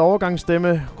børn med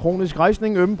overgangsstemme, kronisk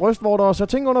rejsning, ømme brystvorter og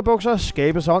satinunderbukser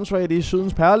skabe sig åndssvagt i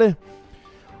Sydens Perle.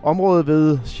 Området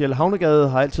ved Shell Havnegade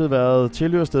har altid været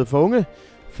tilhørsted for unge.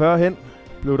 Førhen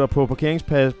blev der på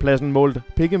parkeringspladsen målt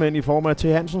pikkemænd i form af T.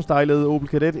 Hansen-stylede Opel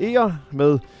Kadett E'er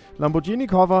med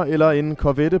Lamborghini-cover eller en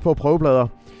Corvette på prøveplader.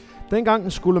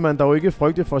 Dengang skulle man dog ikke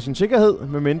frygte for sin sikkerhed,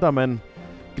 medmindre man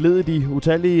gled i de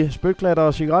utallige spytklatter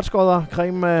og cigaretskodder.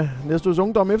 Cremen af Næstveds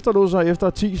Ungdom efterlod sig efter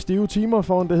 10 stive timer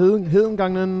foran det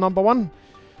hedengangne Number One.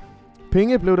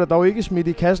 Penge blev der dog ikke smidt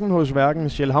i kassen hos hverken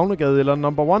Shell Havnegade eller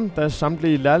Number One, da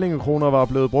samtlige lærlingekroner var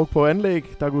blevet brugt på anlæg,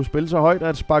 der kunne spille så højt,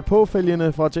 at spark på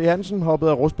fælgene fra T. Hansen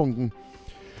hoppede af rustbunken.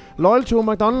 Loyal to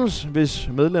McDonald's, hvis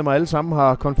medlemmer alle sammen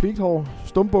har konflikthår,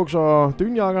 stumbukser og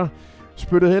dynjakker,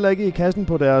 spyttede heller ikke i kassen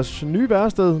på deres nye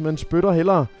værested, men spytter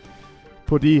hellere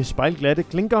på de spejlglatte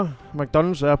klinker.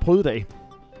 McDonald's er prøvedag.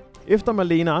 Efter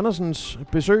Marlene Andersens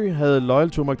besøg havde Loyal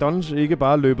to McDonald's ikke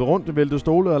bare løbet rundt, væltet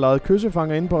stole og lavet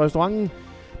kyssefanger inde på restauranten.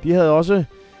 De havde også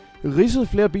ridset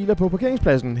flere biler på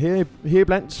parkeringspladsen,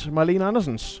 heriblandt Marlene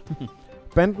Andersens.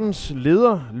 Bandens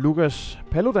leder, Lukas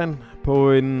Paludan,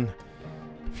 på en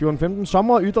 14-15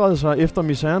 sommer ytrede sig efter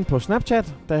misæren på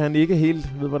Snapchat, da han ikke helt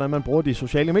ved, hvordan man bruger de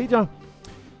sociale medier.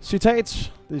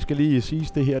 Citat, det skal lige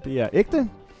siges, det her det er ægte.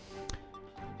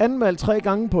 Anmeldt 3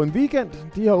 gange på en weekend.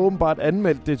 De har åbenbart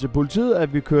anmeldt det til politiet,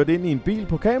 at vi kørte ind i en bil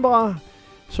på kamera.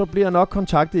 Så bliver nok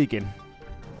kontaktet igen.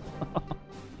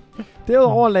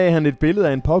 Derudover lagde han et billede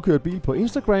af en påkørt bil på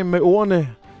Instagram med ordene,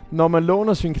 når man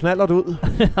låner sin knallert ud.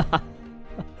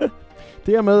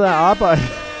 Dermed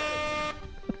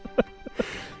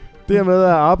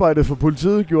er arbejdet for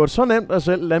politiet gjort så nemt, at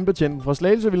selv landbetjenten fra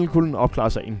Slagelse ville kunne opklare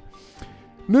sagen.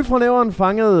 Nyt fra Nævren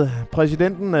fangede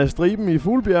præsidenten af Striben i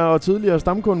Fuglbjerg og tidligere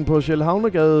stamkunden på Shell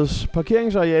Havnegades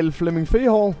parkeringsareal Flemming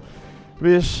Fehår,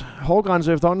 hvis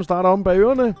hårgrænse efterhånden starter om bag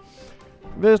ørerne.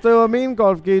 Hvis det var min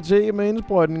Golf GT med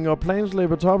indsprøjtning og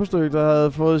planslæb og topstykke, der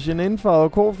havde fået sin indfarvede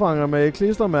kofanger med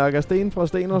klistermærker af sten fra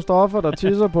sten og stoffer, der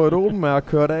tisser på et åbenmærke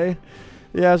kørt af,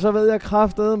 ja, så ved jeg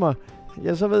kraftedeme mig.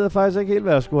 Ja, så ved jeg faktisk ikke helt,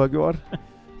 hvad jeg skulle have gjort.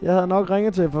 Jeg havde nok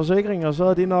ringet til forsikring, og så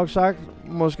havde de nok sagt,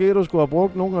 måske du skulle have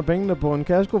brugt nogle af pengene på en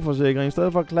kaskoforsikring, i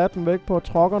stedet for at klatte den væk på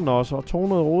trokkernås og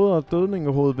 200 ruder,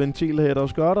 dødningehoved, ventilhætter,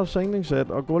 skørter, sænkningssæt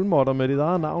og gulvmåtter med dit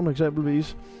eget navn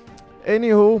eksempelvis.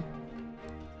 Anywho,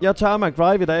 jeg tager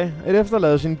McDrive i dag. Et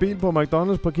efterlader sin bil på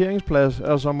McDonald's parkeringsplads,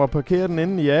 og som var parkeret den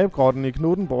inde i Abegrotten i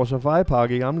Knuthenborg Safari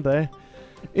Park i gamle dage.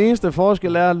 Eneste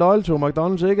forskel er, at Loyal to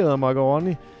McDonald's ikke hedder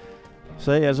macaroni,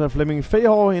 sagde altså Flemming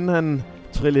Fehår, inden han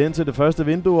trillede ind til det første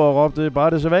vindue og råbte bare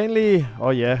det sædvanlige,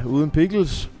 og ja, uden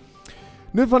pickles.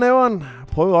 Nyt for nævren.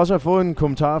 Prøv også at få en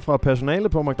kommentar fra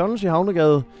personalet på McDonald's i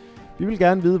Havnegade. Vi vil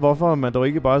gerne vide, hvorfor man dog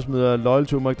ikke bare smider Loyal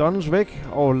to McDonald's væk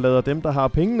og lader dem, der har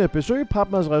pengene, besøge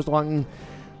papmadsrestauranten.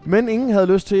 Men ingen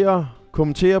havde lyst til at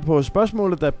kommentere på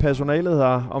spørgsmålet, da personalet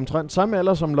har omtrent samme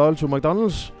alder som Loyal to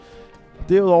McDonald's.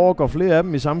 Derudover går flere af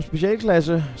dem i samme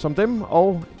specialklasse som dem,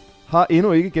 og har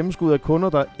endnu ikke gennemskudt, at kunder,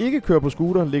 der ikke kører på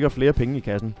scooter, ligger flere penge i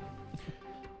kassen.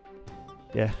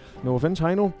 Ja, no offense,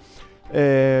 Heino.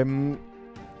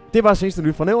 Det var seneste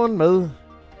nyt fra nævren med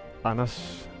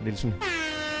Anders Nielsen.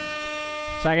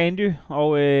 Tak, Andy.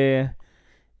 Og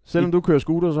selvom du kører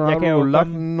scooter, så har du jo lagt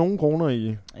nogle kroner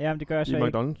i, jamen, det gør jeg så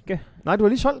McDonald's. Ikke. Nej, du har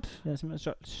lige solgt. Jeg har simpelthen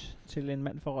solgt til en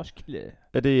mand fra Roskilde.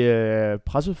 Er det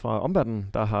presset fra omverdenen,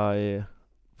 der har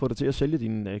fået dig til at sælge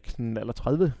din knaller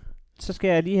 30? Så skal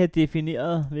jeg lige have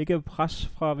defineret, hvilket pres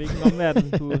fra hvilken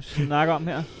omverden du snakker om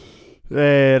her.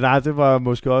 Nej, det var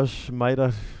måske også mig,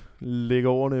 der lægger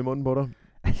ordene i munden på dig.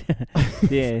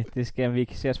 det skal vi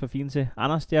ikke se os for fint til.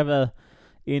 Anders, det har været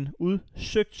en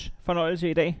udsøgt fornøjelse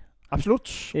i dag.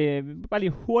 Absolut. Bare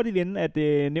lige hurtigt vende, at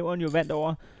nævren jo vandt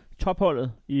over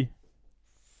topholdet i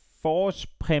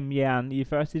forårspremieren i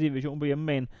første division på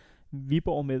hjemmebane.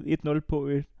 Viborg med 1-0 på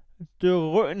et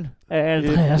drøn af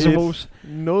Andreas Ros.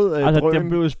 Noget af altså, drøn. den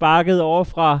blev sparket over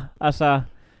fra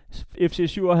FC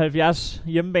 77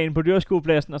 hjemmebane på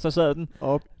Dyrskuepladsen, og så sad den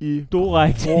op i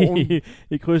direkte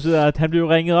i krydset, og han blev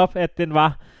ringet op, at den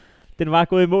var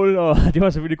gået i mål, og det var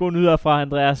selvfølgelig gode nyheder fra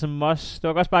Andreas Moss. Det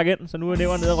var godt sparket ind, så nu er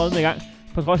nævren nede og rødden i gang.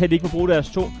 På trods af, at de ikke må bruge deres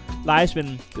 2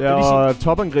 lejesvinde. Ja, og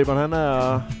topangriberen, han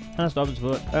er stoppet til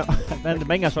fodbold. Ja. Man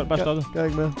ikke engang solgt, bare stoppet. Gør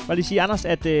ikke med. Bare lige sige, Anders,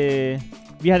 at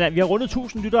vi har rundet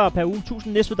 1000 lyttere per uge,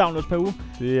 1000 Næstved-downloads per uge.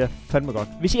 Det er fandme godt.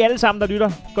 Hvis I alle sammen, der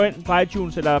lytter, går ind på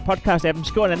iTunes eller podcast-appen,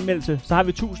 skriver en anmeldelse, så har vi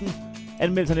 1000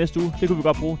 anmeldelser næste uge. Det kunne vi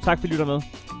godt bruge. Tak fordi I lytter med.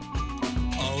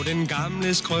 Og den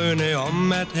gamle skrøne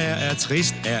om, at her er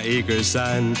trist, er ikke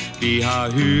sand. Vi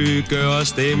har hygge og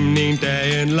stemning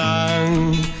dagen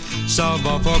lang. Så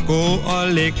hvorfor gå og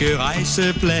lægge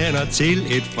rejseplaner til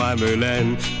et fremmedland?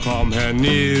 Kom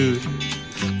herned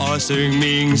og syng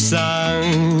min sang.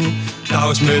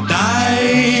 Dags med dig,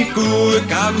 gode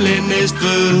gamle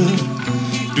Næstved.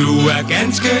 Du er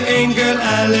ganske enkel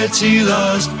alle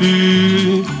tiders by.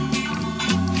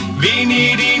 Vind i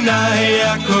din ej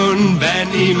er kun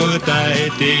vand imod dig.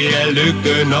 Det er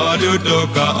lykke, når du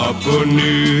dukker op på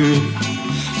ny.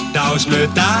 Dags med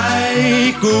dig,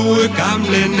 gode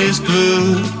gamle Næstved.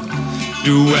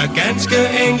 Du er ganske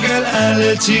enkel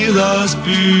alle tiders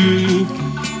by.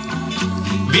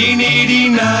 Vind i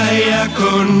din ej er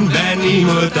kun vand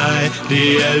imod dig. Det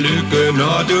er lykke,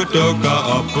 når du dukker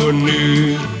op på ny.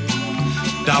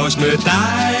 Dags med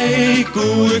dig,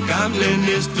 gode gamle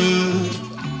Næstved.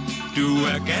 Du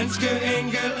er ganske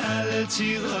enkel alle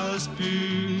tiders by.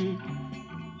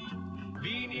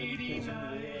 Vind i din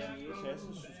ej er kun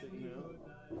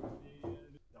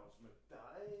dags med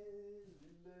dig,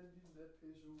 lille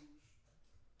pissus.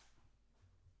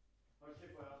 Hold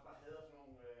kæft, hvor jeg også bare hader sådan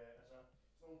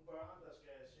nogle børn, der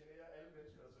skal genere alle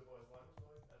mennesker til vores drømme.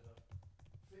 Altså,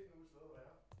 find nu sted at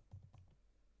være.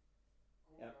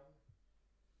 Ja.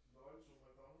 Loyal to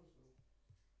McDonald's, du.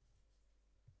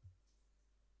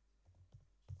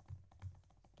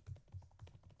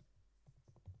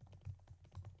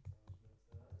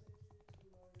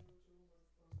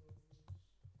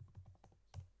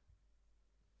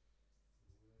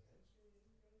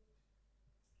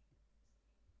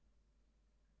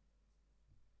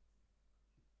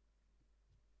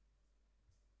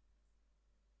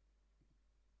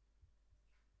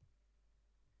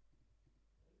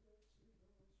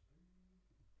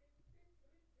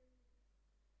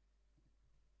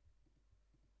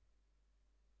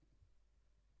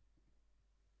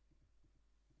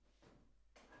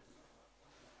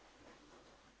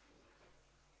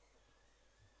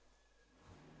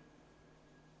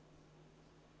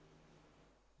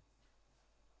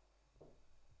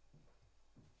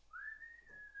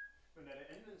 Men er det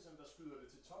anmeldelserne, der skyder det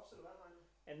til tops, eller hvad, Heino?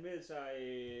 Anmeldelser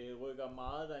rykker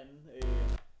meget derinde,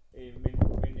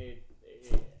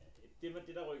 men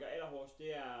det der rykker allerhårdest,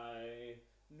 det er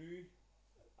nye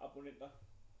abonnenter.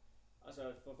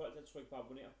 Altså få folk til at trykke på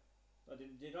abonner. Og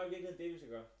det er nok i virkeligheden det, vi skal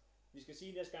gøre. Vi skal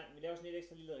sige næste gang, vi laver sådan et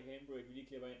ekstra lille reklamebreak, vi lige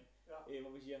klipper ind. Ja. Hvor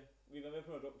vi siger, vi vil være med på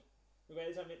noget dumt. Nu går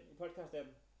alle sammen ind i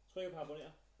podcast-appen, trykker på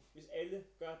abonner. Hvis alle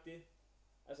gør det,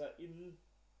 altså inden,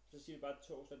 så siger vi bare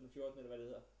torsdag den 14. eller hvad det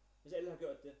hedder. Hvis alle har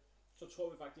gjort det, så tror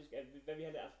vi faktisk, at hvad vi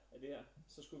har lært af det her,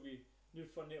 så skulle vi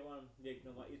nyt for nævren lægge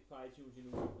nummer 1 på iTunes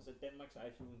endnu. Altså Danmarks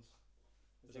iTunes.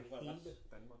 Det er hele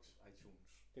Danmarks iTunes.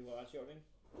 Det var ret sjovt, ikke?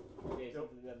 Det er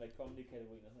sådan det der med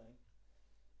comedy-kategorien og sådan, ikke?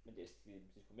 Men det er sgu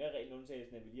mere regel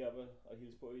undtagelsen, at vi lige er oppe og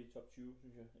hilse på i top 20,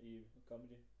 synes jeg, i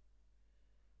comedy.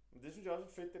 Men det synes jeg også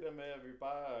er fedt, det der med, at vi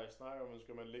bare snakker om,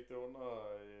 skal man lægge det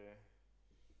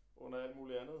under alt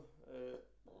muligt andet.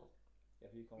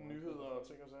 Nyheder og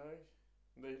ting og sager, ikke?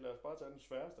 Men lad os bare tage den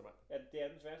sværeste, mand. Ja, det er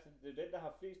den sværeste. Det er den, der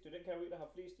har flest. Det er den kategori, der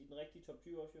har flest i den rigtige top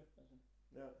 20 også, jo. Altså.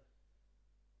 Ja.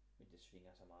 Men det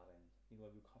svinger så meget derinde. Lige nu er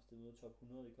vi jo kraftigt ude af top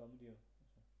 100 i comedy, jo.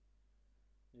 Altså.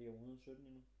 Vi ligger 117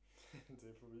 endnu. Det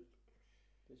er for vildt.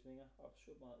 Det svinger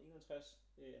absurd meget. 61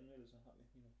 anmeldelser har vi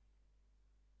lige nu.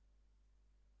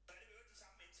 Så er det jo de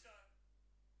samme mennesker.